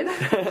you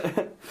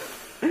did.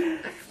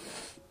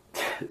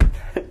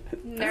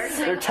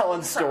 They're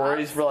telling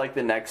stories for like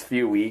the next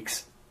few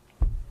weeks.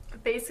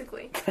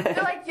 Basically. They're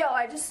like, yo,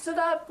 I just stood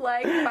up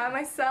like by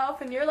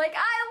myself, and you're like,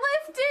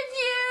 I lifted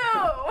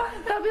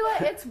you! They'll be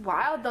like, it's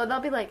wild though.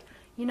 They'll be like,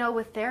 you know,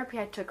 with therapy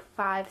I took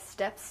 5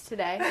 steps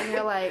today. And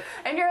you're like,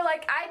 I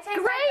take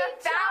like 1,000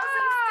 steps.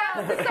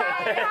 I'm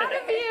proud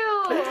of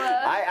you.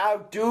 I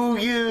outdo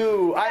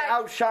you. I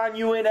outshine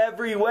you in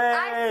every way.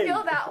 I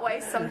feel that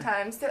way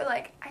sometimes. They're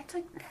like, I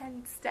took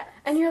 10 steps.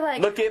 And you're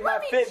like, Look at my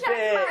let me check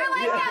Fitbit. my-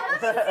 You're like, yeah,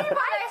 let's see what I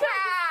have.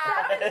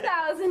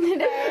 7,000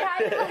 today. How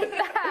do you like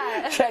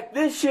that? Check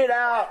this shit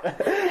out.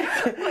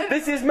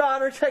 This is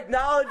modern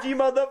technology,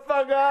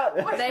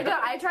 motherfucker.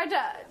 I tried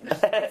to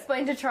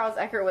explain to Charles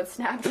Eckert what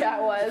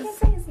Snapchat was. I can't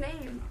say his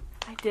name.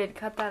 I did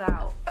cut that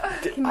out.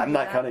 I'm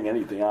not cutting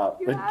anything out.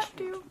 You have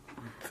to.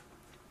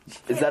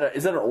 Is that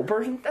an old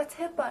person? That's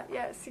HIPAA.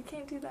 Yes, you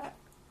can't do that.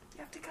 You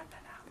have to cut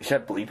that out.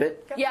 Should I bleep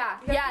it? Yeah,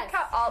 You have yes, to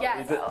cut all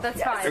yes, of it out. that's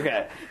Yes. fine.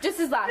 Okay. Just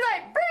his last You're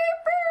name. like, beep,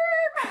 beep.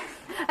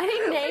 I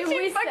think name She's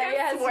we fucking say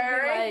has to be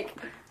swearing. like,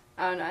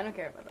 oh no, I don't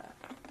care about that.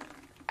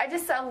 I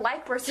just said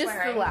like we're Just the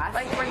swearing. last.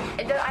 Like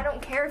I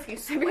don't care if you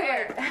Maybe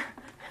swear.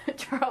 like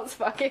Charles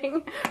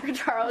fucking or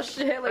Charles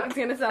shit. Like it's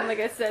gonna sound like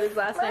I said his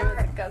last name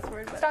as a cuss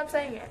word. But Stop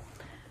saying it.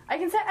 I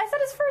said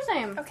his first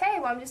name. Okay,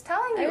 well I'm just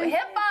telling I you. didn't say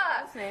his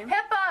HIPAA. last name.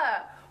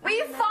 HIPAA.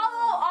 We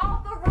follow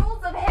all the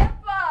rules of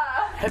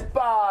HIPAA.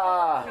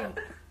 HIPAA.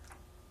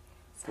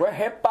 We're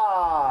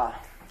HIPAA.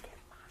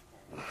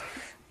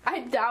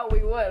 I doubt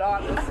we would,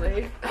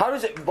 honestly. How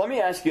does it? Let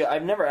me ask you.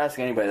 I've never asked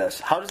anybody this.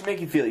 How does it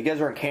make you feel? You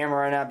guys are on camera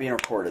right now, being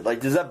recorded.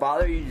 Like, does that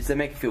bother you? Does that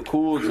make you feel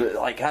cool? Does it,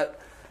 like, how?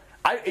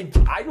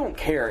 I don't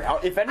care.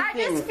 If anything, I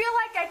just feel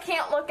like I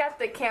can't look at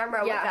the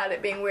camera Yeah. without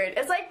it being weird.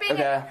 It's like being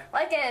Okay.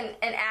 like an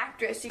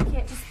actress. You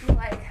can't just be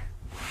like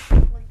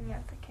looking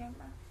at the camera.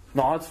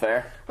 no, it's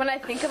fair. When I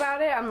think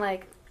about it, I'm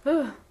like,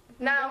 ugh.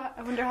 No.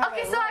 I wonder how.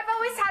 Okay, I so look. I've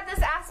always had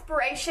this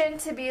aspiration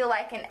to be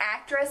like an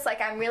actress.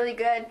 Like I'm really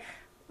good.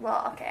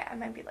 Well, okay, I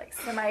might be like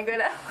semi-good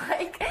at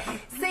like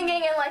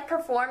singing and like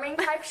performing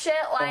type shit.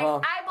 Like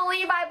I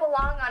believe I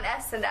belong on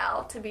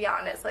SNL, to be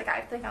honest. Like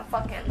I think I'm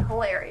fucking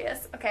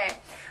hilarious. Okay,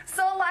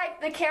 so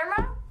like the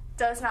camera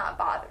does not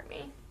bother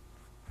me.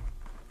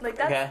 Like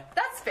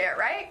that's fair,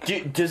 right?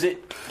 Does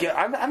it? Yeah,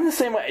 I'm the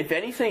same way. If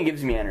anything, it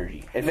gives me energy.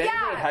 If anything,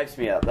 it hypes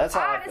me up. That's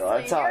how I feel.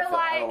 Honestly, That's how I you're feel.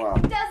 I don't know.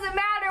 like, doesn't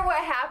matter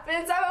what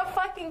happens. I'm a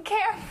fucking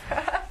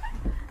camera.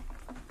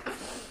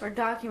 We're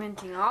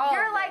documenting all.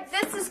 You're of like,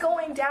 this is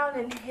going down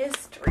in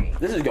history.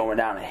 This is going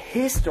down in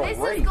history. This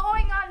is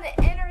going on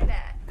the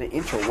internet. The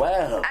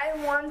interweb. I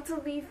want to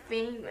be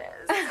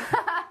famous.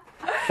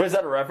 Was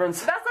that a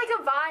reference? That's like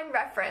a Vine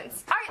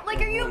reference. Are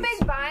you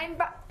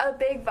a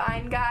big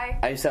Vine guy?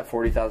 I used to have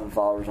 40,000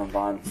 followers on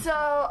Vine.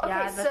 So okay,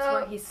 Yeah, that's so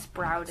what he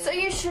sprouted. so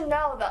you should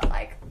know that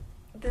like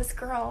this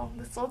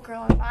little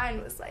girl on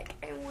Vine was like,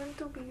 I want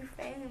to be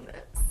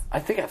famous. I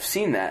think I've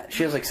seen that.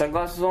 She has like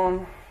sunglasses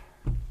on.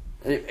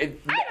 I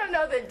don't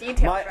know the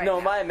details right now.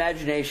 My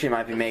imagination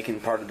might be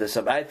making part of this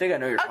up. I think I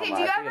know you're talking Okay,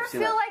 do about. you ever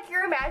feel like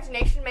your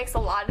imagination makes a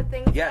lot of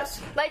things Yes.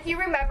 up? Like you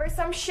remember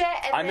some shit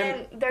and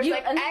then there's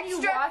like and then you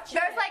extra watch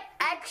there's it. like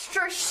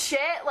extra shit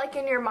like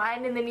in your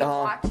mind and then you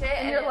watch it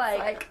and you're it's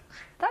like,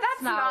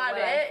 that's not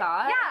what it. I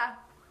thought. Yeah.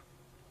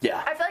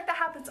 Yeah. I feel like that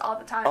happens all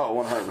the time. Oh,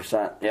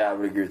 100%. Yeah, I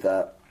would agree with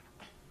that.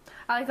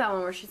 I like that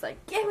one where she's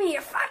like, give me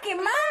your fucking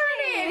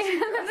money!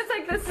 And then it's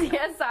like the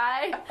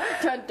CSI.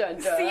 Dun, dun,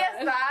 dun.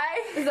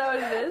 CSI? Is that what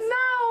it is?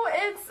 No,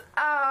 it's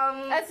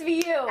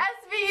SVU.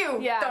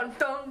 SVU. Yeah. Dun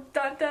dun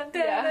dun dun dun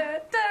Yeah.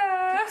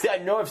 dun. See, I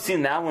know I've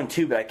seen that one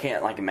too, but I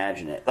can't like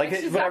imagine it. Like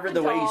she's whatever got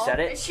the the way you doll. said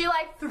And it. she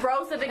like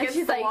throws it against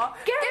she's the like, wall.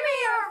 give me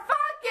your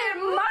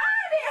fucking money.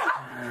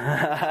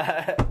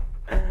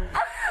 My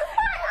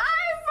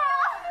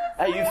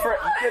eyeball.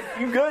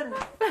 Hey, you good?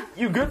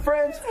 You good,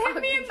 friends?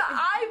 Hit me in the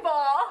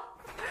eyeball.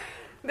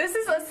 This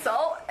is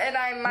assault, and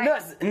I might.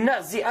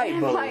 Not the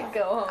eyeball. Might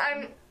go home.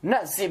 I'm.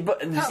 Not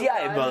the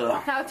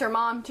eyeball. Now it's her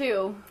mom,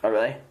 too. Oh,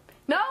 really?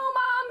 No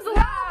mom's No,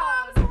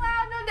 allowed! mom's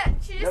allowed. No, dad.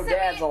 She just No sent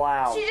dad's me.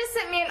 allowed. She just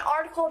sent me an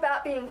article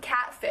about being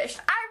catfished.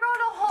 I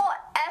wrote a whole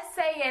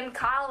essay in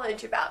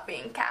college about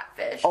being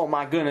catfished. Oh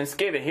my goodness,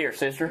 give it here,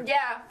 sister.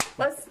 Yeah,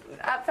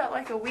 I felt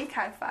like a weak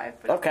high five.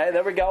 But Okay,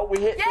 there we go. We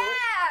hit.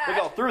 Yeah! We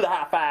go through the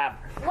high five.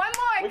 one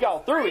more. We go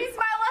through it. Three's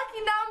my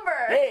lucky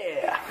number.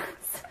 Yeah.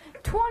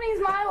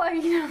 20's my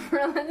lucky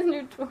number.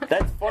 Let's do 20.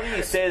 That's funny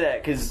you say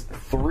that because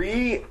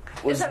 3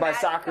 was Is a my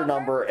magic soccer number?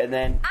 number, and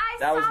then I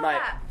that was saw my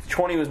that.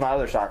 20 was my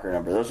other soccer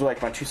number. Those were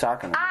like my 2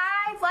 soccer numbers.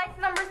 I liked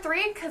number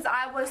 3 because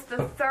I was the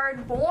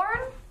third born,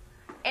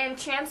 and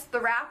Chance the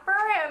Rapper.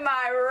 Am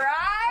I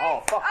right?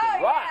 Oh,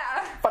 fucking right.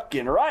 Yeah.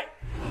 Fucking right.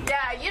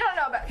 Yeah, you don't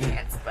know about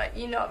Chance. but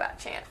you know about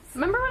Chance.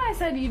 Remember when I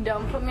said you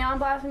don't put me on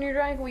blast when you're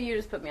drunk? Well, you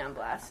just put me on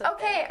blast. So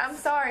Okay, I'm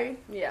sorry.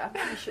 Yeah,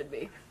 you should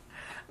be.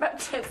 About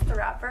Chance the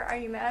Rapper, are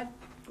you mad?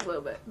 A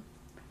little bit.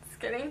 It's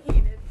getting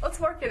heated. Let's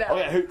work it out.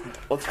 Okay,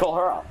 let's call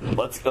her out.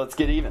 Let's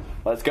get even.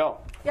 Let's go.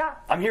 Yeah.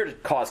 I'm here to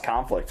cause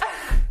conflict.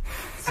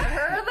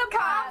 Stir the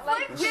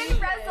conflict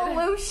and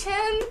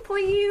resolution,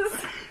 please.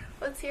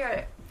 Let's hear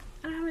it.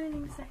 I don't have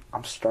anything to say.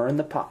 I'm stirring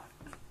the pot.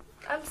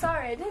 I'm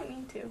sorry, I didn't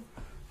mean to.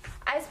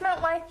 I just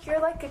meant like you're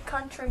like a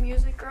country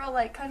music girl,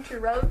 like Country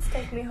Roads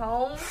Take Me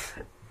Home.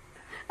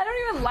 I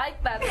don't even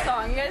like that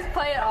song. You guys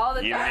play it all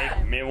the You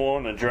time. make me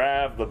want to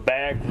drive the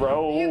back You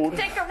road. can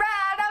take a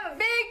ride on a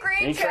big green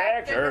Green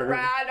tractor. tractor.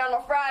 Ride on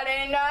a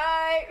Friday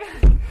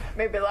night.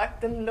 Maybe lock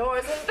them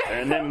doors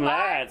And them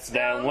lights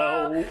down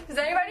low. Does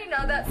anybody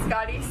know that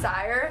Scotty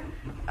Sire?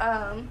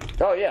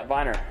 Oh yeah,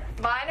 Viner.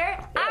 Viner?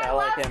 I I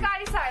love like him.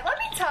 Scotty Sire. Let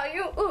me tell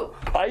you. Ooh.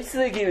 I used to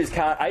think he was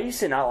I used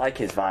to not like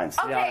his vines.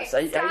 To be Okay, honest, I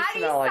used Scotty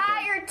to not like him.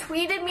 Sire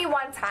tweeted me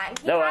one time.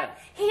 No way.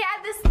 He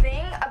had this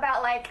thing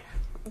about like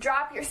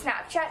drop your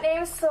Snapchat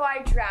names, so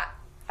I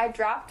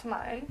dropped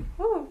mine.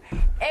 Woo.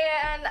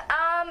 And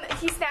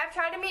he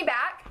Snapchatted me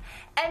back,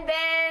 and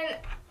then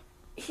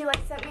he like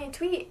sent me a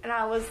tweet, and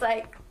I was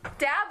like,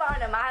 dab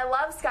on him. I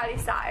love Scotty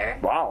Sire.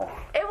 Wow.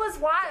 It was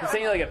wild. He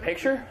sent you like a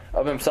picture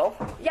of himself?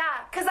 Yeah,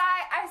 cause I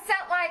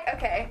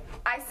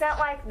sent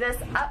like this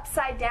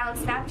upside down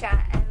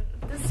Snapchat, and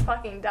this is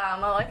fucking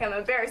dumb. I'm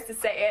embarrassed to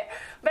say it,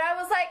 but I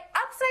was like,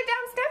 upside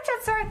down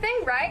Snapchats are a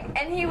thing, right?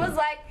 And he was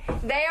like,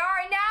 they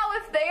are now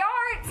if they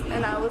aren't,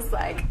 and I was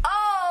like,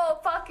 oh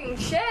fucking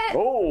shit.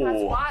 Oh.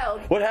 That's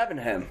wild. What happened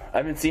to him? I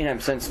haven't seen him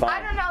since Vine.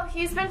 I don't know.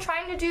 He's been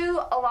trying to do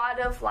a lot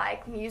of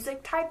like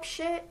music type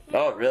shit.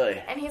 Oh,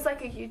 really? And he's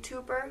like a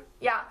YouTuber.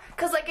 Yeah,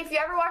 cause like if you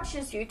ever watch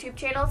his YouTube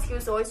channels, he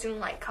was always doing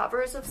like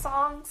covers of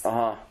songs.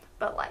 Uh-huh.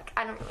 But like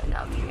I don't really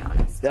know, to be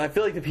honest. Yeah, I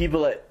feel like the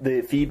people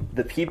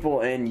the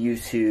people in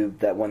YouTube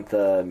that went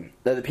the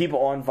people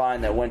on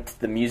Vine that went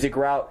the music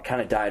route kind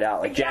of died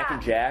out. Like Jack Yeah.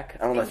 and Jack.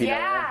 I don't know if you know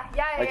them.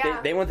 Like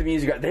Yeah. they went the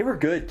music route. They were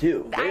good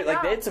too. I They know.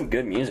 had some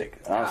good music,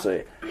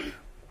 honestly.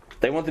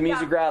 They went the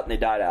music Yeah. route and they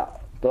died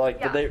out. But like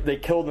Yeah. they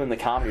killed in the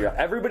comedy route.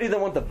 Everybody that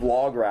went the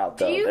vlog route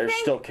though, you they're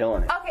think- still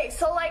killing it. Okay,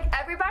 so like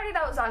everybody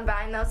that was on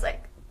Vine that was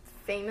like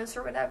famous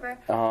or whatever,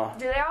 Uh-huh.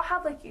 do they all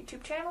have like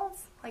YouTube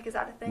channels? Like is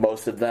that a thing?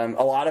 Most of them.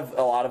 A lot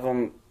of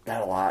them.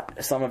 Not a lot.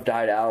 Some have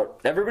died out.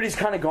 Everybody's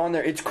kind of gone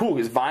there. It's cool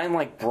because Vine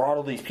like brought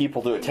all these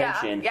people to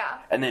attention. yeah.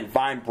 And then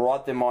Vine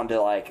brought them onto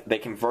like they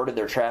converted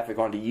their traffic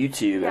onto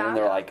YouTube, and Yeah. then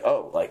they're like,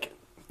 oh, like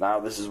now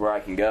this is where I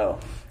can go.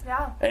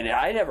 Yeah. And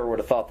I never would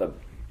have thought that.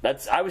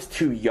 I was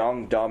too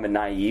young, dumb, and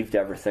naive to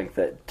ever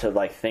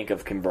think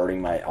of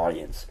converting my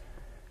audience.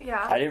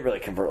 Yeah. I didn't really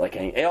convert like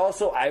any. And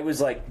also, I was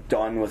like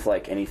done with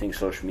like anything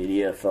social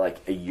media for like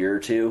a year or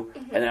two,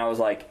 Mm-hmm. and then I was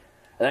like.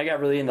 And I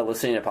got really into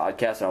listening to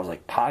podcasts, and I was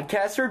like,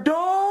 podcasts are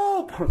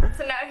dope!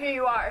 So now here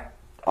you are,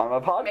 I'm a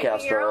podcaster.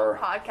 making your own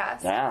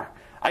podcast. Yeah.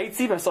 I could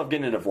see myself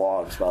getting into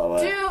vlogs, by the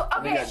way. Dude,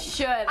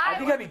 okay. I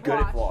think I'd be good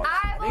at vlogs.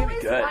 I've I think I'd always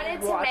be good.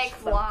 wanted to Watch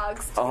make them.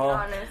 vlogs,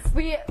 to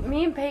be honest.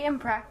 Me and Peyton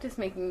practice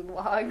making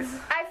vlogs.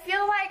 I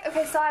feel like,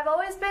 okay, so I've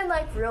always been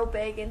like real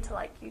big into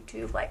like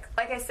YouTube. Like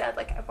I said,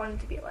 like I wanted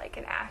to be like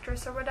an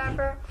actress or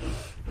whatever.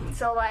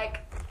 So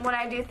like when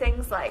I do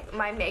things like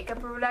my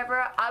makeup or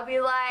whatever, I'll be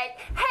like,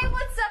 hey,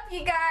 what's up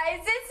you guys?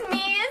 It's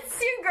me, it's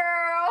your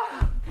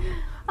girl.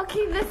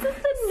 Okay, this is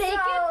the naked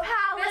So,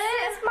 palette.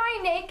 This is my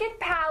naked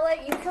palette.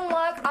 You can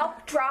look. I'll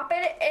drop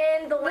it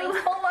in the link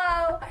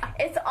below.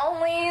 It's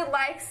only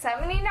like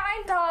 $79.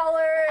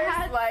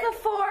 At like,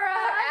 Sephora.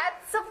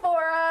 At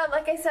Sephora.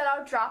 Like I said,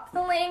 I'll drop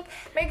the link.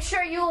 Make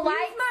sure you like,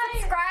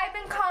 subscribe,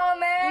 and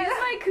comment. Use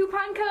my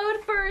coupon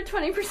code for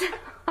 20%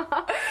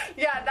 off.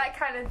 Yeah, that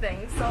kind of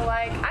thing. So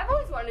like, I've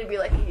always wanted to be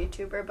like a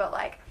YouTuber, but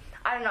like,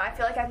 I don't know. I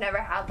feel like I've never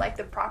had like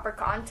the proper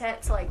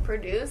content to like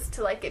produce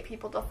to like get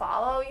people to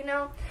follow, you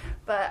know.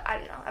 But I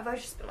don't know. I've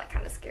always just been like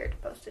kind of scared to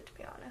post it, to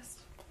be honest.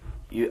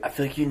 I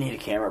feel like you need a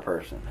camera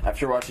person.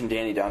 After watching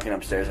Danny Duncan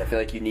upstairs, I feel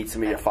like you need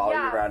somebody to follow you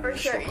around for and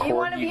just sure. record You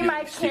want to be doing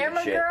my stupid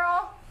camera shit.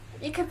 girl?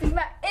 You could be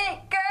my it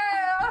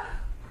girl.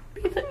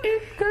 Be the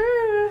it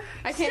girl.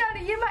 I can't.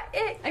 Shawty, you're my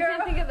it I girl.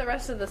 can't think of the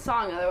rest of the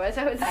song. Otherwise,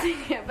 I would sing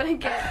it, but I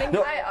can't think.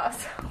 No. of I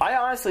also. I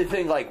honestly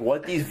think like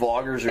what these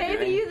vloggers are Baby,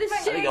 doing. you the I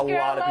shit think a girl,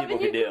 lot of love, people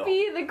and you could do. could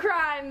be the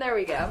crime. There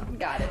we go.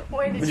 Got it.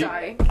 Wait, Would you-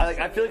 Sorry.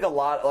 I feel like a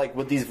lot like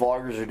what these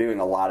vloggers are doing.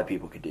 A lot of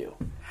people could do.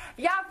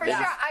 Yeah, for Yeah.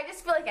 sure. I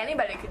just feel like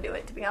anybody could do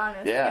it, to be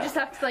honest. Yeah. You just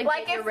have to like,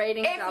 Like get your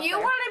ratings if out you there.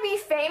 want to be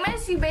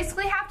famous, you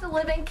basically have to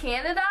live in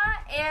Canada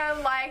and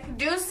like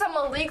do some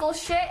illegal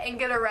shit and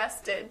get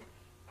arrested.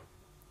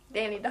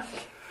 Danny Duncan.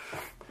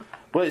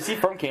 Wait, is he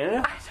from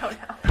Canada? I don't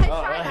know. I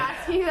Oh, tried right.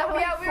 asking you that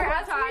like Yeah, we were 4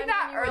 asking you times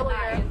that and you would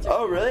not earlier. answer.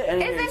 Oh, really? I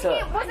didn't hear you Isn't say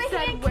he? that. Wasn't I he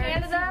said, in where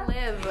Canada? does he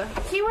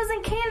live? He was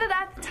in Canada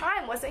at the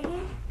time, wasn't he?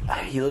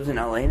 He lives in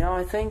LA now,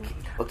 I think.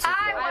 Let's look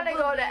it I up. want to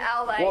go to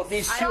LA. Well,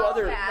 these two so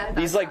other, bad.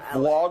 these like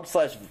vlog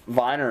 /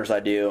 Viners I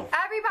do.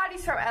 Everybody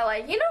everybody's from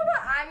LA. You know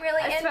what I'm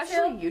really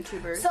Especially into?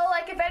 YouTubers. So,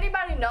 like, if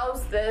anybody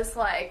knows this,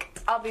 like,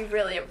 I'll be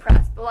really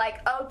impressed. But,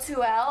 like,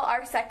 O2L,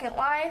 our second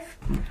life,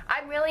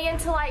 I'm really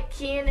into, like,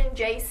 Kian and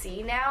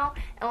JC now.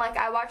 And, like,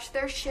 I watch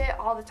their shit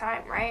all the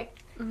time, right?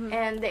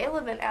 And they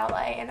live in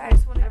LA, and I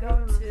just want to go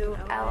to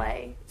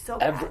LA so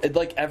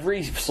bad.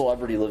 Every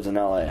celebrity lives in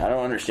LA. I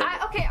don't understand.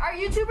 Okay, are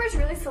YouTubers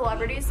really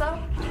celebrities, though?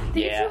 The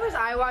Yeah. YouTubers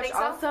I watch Think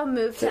so? also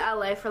moved to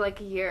LA for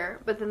like a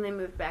year, but then they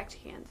moved back to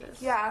Kansas.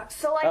 Yeah,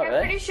 so, like, Oh, I'm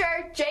really? pretty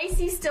sure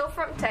JC's still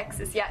from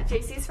Texas. Yeah,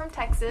 JC's from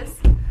Texas.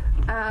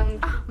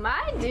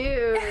 My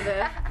dude.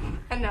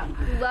 I know.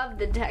 Love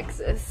the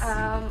Texas.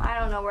 I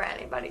don't know where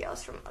anybody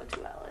else from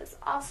O2L is.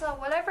 Also,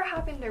 whatever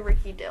happened to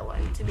Ricky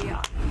Dillon, to be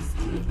honest?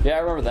 Yeah, I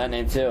remember that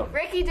name too.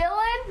 Ricky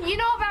Dillon? You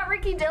know about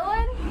Ricky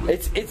Dillon?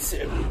 It's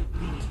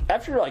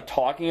after like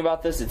talking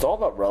about this, it's all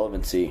about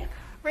relevancy.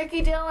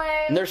 Ricky Dillon.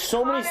 And there's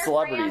so many Connor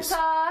celebrities.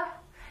 Franta,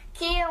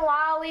 Kean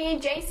Lally,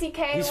 JC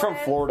Kalen. He's from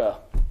Florida,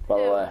 by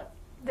the Who? way.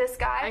 This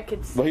guy. I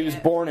could see Well, he was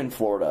it. born in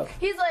Florida.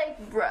 He's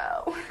like,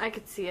 bro. I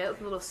could see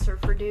it. Little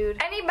surfer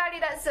dude. Anybody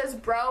that says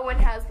bro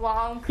and has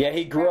long. Yeah,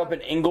 he grew up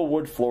in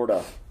Inglewood,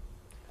 Florida.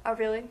 Oh,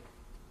 really?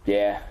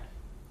 Yeah.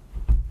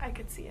 I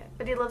could see it.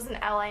 But he lives in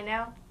LA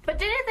now. But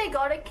didn't they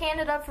go to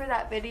Canada for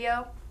that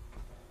video?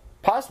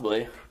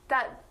 Possibly.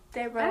 That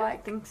they were I don't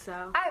like. think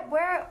so. I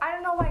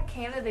don't know why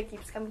Canada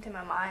keeps coming to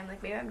my mind.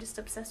 Like, maybe I'm just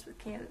obsessed with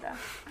Canada.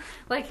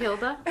 Like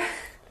Hilda.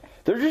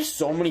 There's just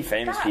so many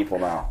famous people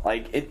now.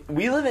 Like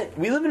we live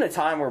in a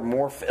time where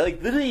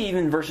like literally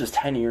even versus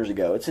 10 years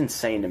ago. It's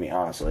insane to me,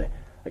 honestly.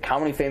 Like how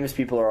many famous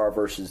people there are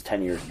versus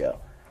 10 years ago.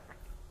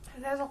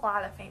 There's a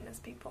lot of famous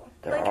people.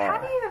 There Like, how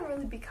are. do you even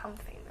really become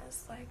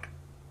famous? Like,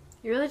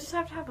 You really just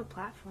have to have a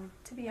platform.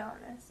 to be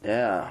honest.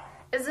 Yeah.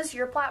 Is this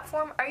your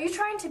platform? Are you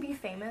trying to be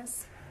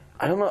famous?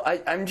 I don't know.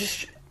 I'm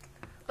just.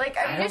 Like,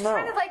 I are you don't just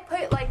trying know. to, like,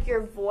 put, like,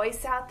 your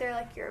voice out there,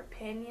 like, your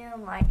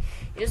opinion? Like,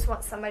 you just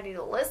want somebody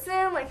to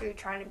listen? Like, are you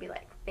trying to be,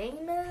 like,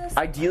 famous?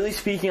 Ideally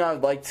speaking, I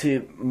would like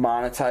to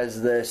monetize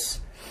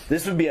this.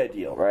 This would be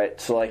ideal, right?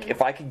 So, like,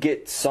 if I could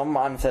get some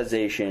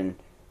monetization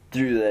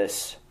through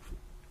this,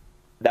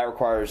 that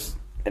requires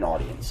an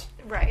audience.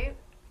 Right.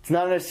 It's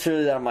not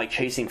necessarily that I'm, like,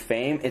 chasing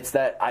fame. It's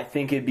that I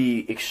think it'd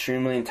be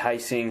extremely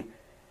enticing,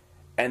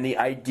 and the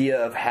idea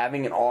of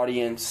having an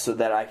audience so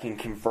that I can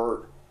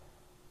convert.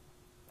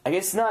 I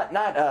guess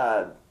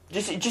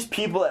just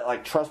people that,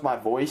 like, trust my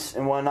voice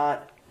and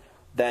whatnot,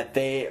 that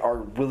they are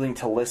willing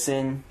to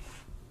listen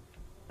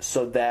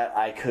so that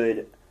I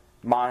could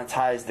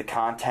monetize the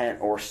content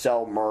or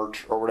sell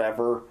merch or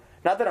whatever.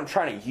 Not that I'm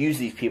trying to use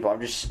these people.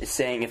 I'm just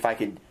saying if I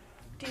could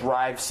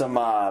drive some...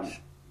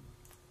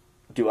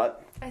 do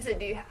what? I said,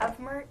 do you have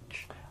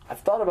merch? I've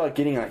thought about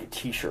getting, like, a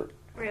t-shirt.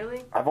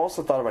 Really? I've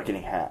also thought about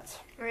getting hats.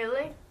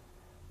 Really?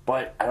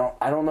 But I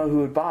don't know who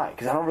would buy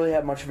because I don't really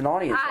have much of an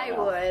audience. I right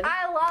now. would.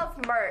 I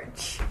love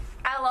merch.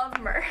 I love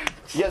merch.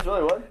 You guys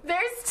really would?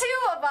 There's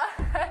two of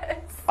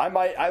us.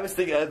 I was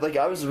thinking, like,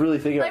 I was really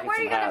thinking Like, I'd what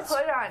get are you some gonna hats.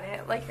 put on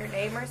it? Like your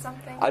name or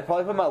something? I'd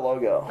probably put my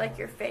logo. Like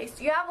your face.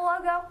 Do you have a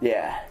logo?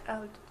 Yeah.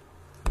 Oh,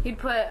 He'd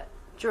put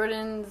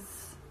Jordan's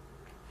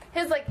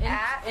his like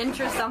at.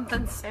 intro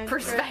something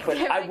perspective. But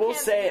I will can't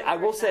say, think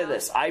of it right now.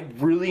 this. I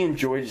really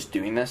enjoy just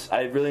doing this.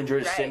 I really enjoy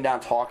just Right. sitting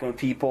down talking with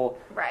people.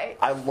 Right.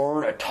 I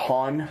learn a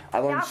ton. I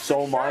learn Yeah,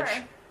 so for much.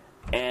 sure.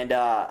 And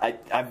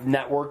I've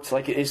networked.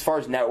 Like, as far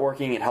as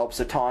networking, it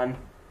helps a ton.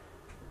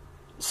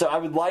 So I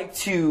would like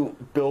to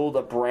build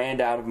a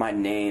brand out of my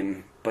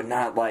name, but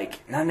not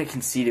in a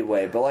conceited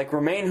way, but like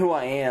remain who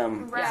I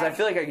am. Because I Right.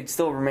 feel like I could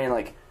still remain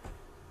like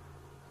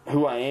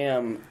who I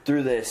am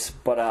through this,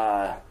 but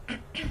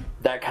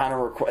that kind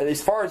of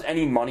as far as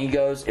any money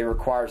goes, it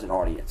requires an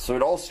audience. So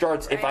it all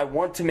starts if I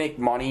want to make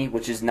money,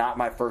 which is not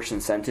my first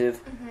incentive,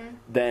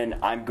 then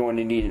I'm going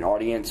to need an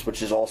audience,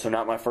 which is also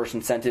not my first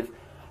incentive.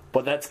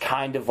 But that's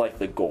kind of like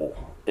the goal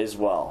as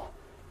well,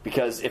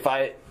 because if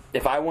I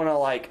want to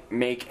like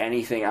make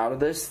anything out of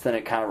this, then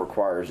it kind of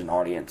requires an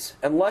audience.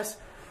 Unless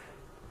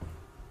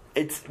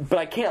but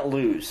I can't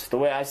lose the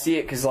way I see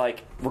it, because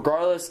like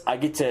regardless, I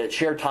get to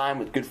share time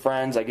with good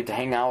friends. I get to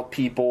hang out with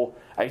people.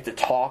 I get to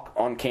talk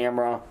on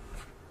camera,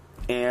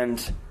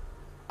 and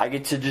I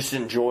get to just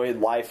enjoy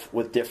life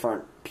with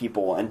different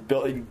people and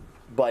build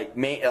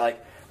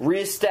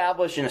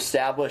reestablish and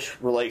establish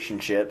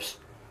relationships.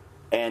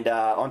 And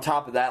on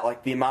top of that,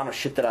 like the amount of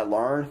shit that I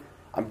learn,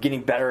 I'm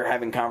getting better at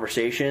having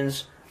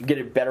conversations. I'm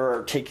getting better at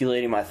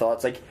articulating my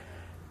thoughts. Like,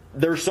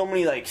 there's so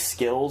many like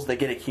skills that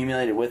get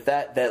accumulated with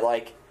that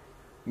like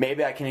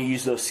maybe I can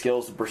use those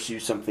skills to pursue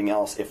something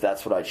else if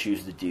that's what I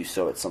choose to do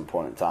so at some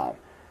point in time.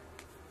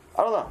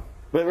 I don't know.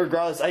 But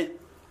regardless,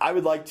 I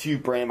would like to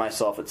brand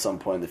myself at some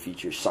point in the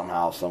future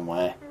somehow, some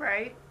way.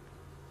 Right.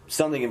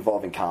 Something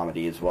involving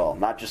comedy as well,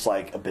 not just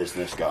like a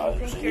business guy. I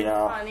think you're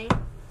funny.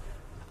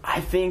 I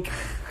think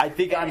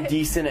I'm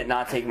decent at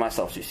not taking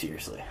myself too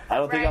seriously. I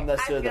don't think Right, I'm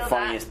necessarily I the feel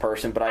funniest that.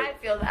 person, but I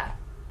feel that.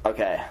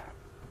 okay.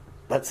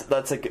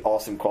 That's an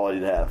awesome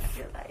quality to have. I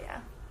feel that, yeah.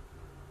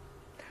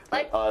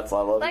 Like, I love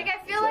like you.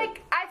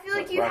 I feel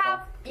like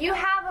you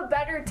have a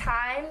better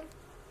time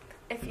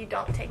if you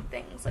don't take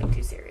things like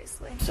too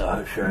seriously.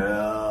 So true.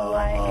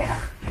 Like,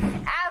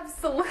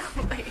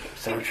 absolutely.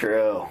 So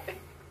true.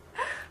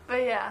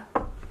 But yeah,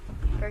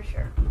 for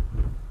sure.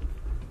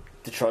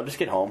 Did Charlotte just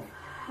get home?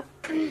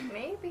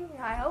 Maybe.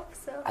 I hope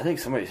so. I think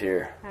somebody's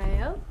here. I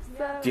hope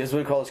so. Do you guys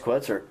want to call this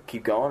quits or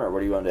keep going, or what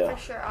do you want to do? For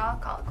sure, I'll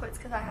call it quits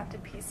because I have to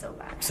pee so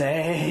bad.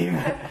 Same.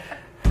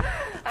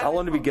 How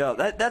long did we go?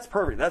 That's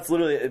perfect. That's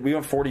literally, we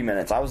went 40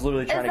 minutes. I was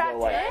literally trying to go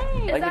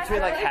like,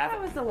 between like half.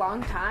 That was a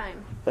long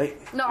time.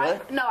 Like, No, really?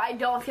 I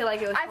don't feel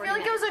like it was. I feel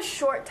like it was a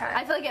short time.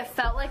 I feel like it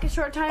felt like a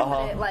short time,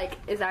 but it like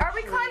is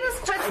actually. Are we calling this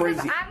quits?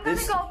 crazy. Because I'm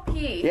gonna go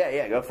pee.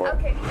 Yeah, go for it.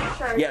 Okay,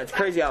 sure. Yeah, it's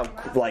crazy how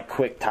like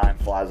quick time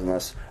flies in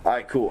this. All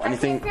right, cool.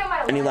 Anything? can't feel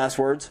my Any legs. last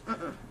words?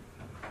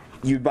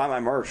 You'd buy my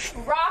merch.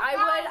 Rock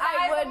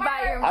I would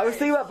buy your. I was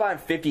thinking about buying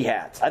 50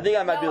 hats. I think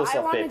I might be able to I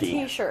sell want 50.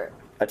 a T-shirt.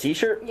 A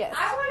T-shirt? Yes.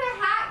 I want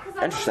a hat because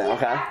I'm Interesting, gonna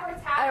okay.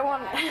 backwards hat. I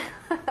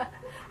want.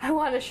 I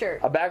want a shirt.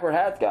 A backward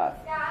hat guy.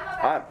 Yeah, I'm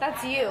a All right.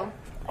 That's you.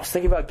 I was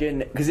thinking about getting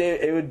because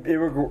it would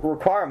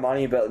require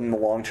money, but in the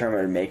long term,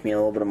 it would make me a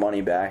little bit of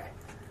money back.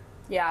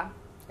 Yeah.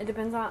 It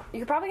depends on. You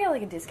could probably get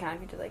like a discount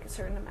if you did like a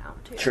certain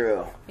amount too.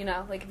 True. You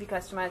know, like if you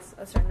customize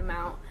a certain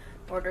amount,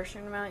 order a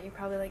certain amount, you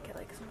probably like get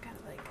like some kind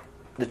of like.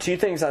 The two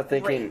things I'm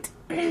thinking,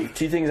 the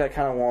two things I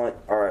kind of want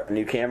are a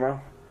new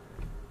camera,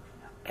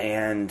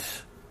 and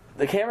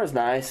the camera's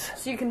nice.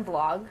 So you can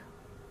vlog.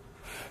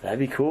 That'd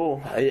be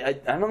cool. I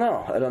don't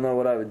know. I don't know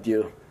what I would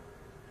do,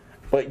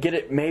 but get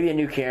it maybe a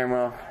new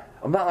camera.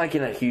 I'm not like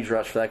in a huge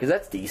rush for that because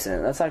that's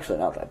decent. That's actually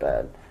not that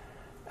bad.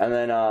 And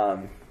then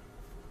on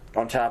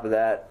top of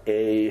that,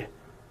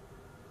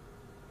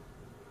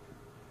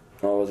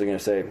 what was I gonna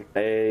say?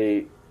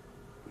 A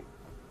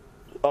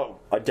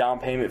down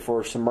payment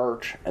for some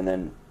merch, and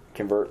then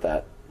convert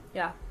that.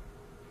 Yeah.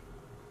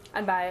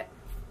 I'd buy it.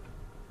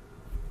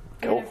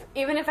 Cool.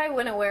 Even if I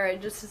wouldn't wear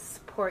it, just to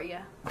support you.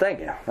 Thank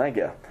you.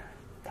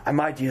 I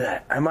might do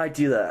that.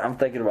 I'm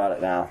thinking about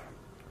it now.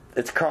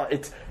 It's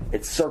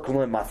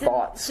circling my It's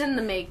thoughts. in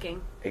the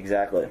making.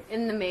 Exactly.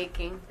 In the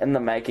making. In the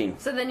making.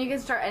 So then you can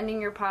start ending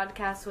your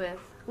podcast with,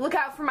 look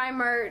out for my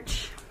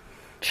merch.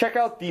 Check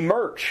out the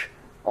merch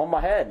on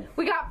my head.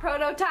 We got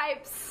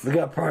prototypes. We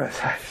got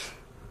prototypes.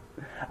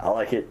 I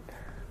like it.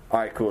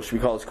 Alright, cool. Should we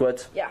call this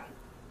quits? Yeah.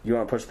 You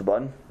want to push the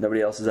button?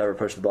 Nobody else has ever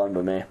pushed the button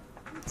but me.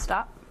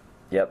 Stop.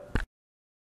 Yep.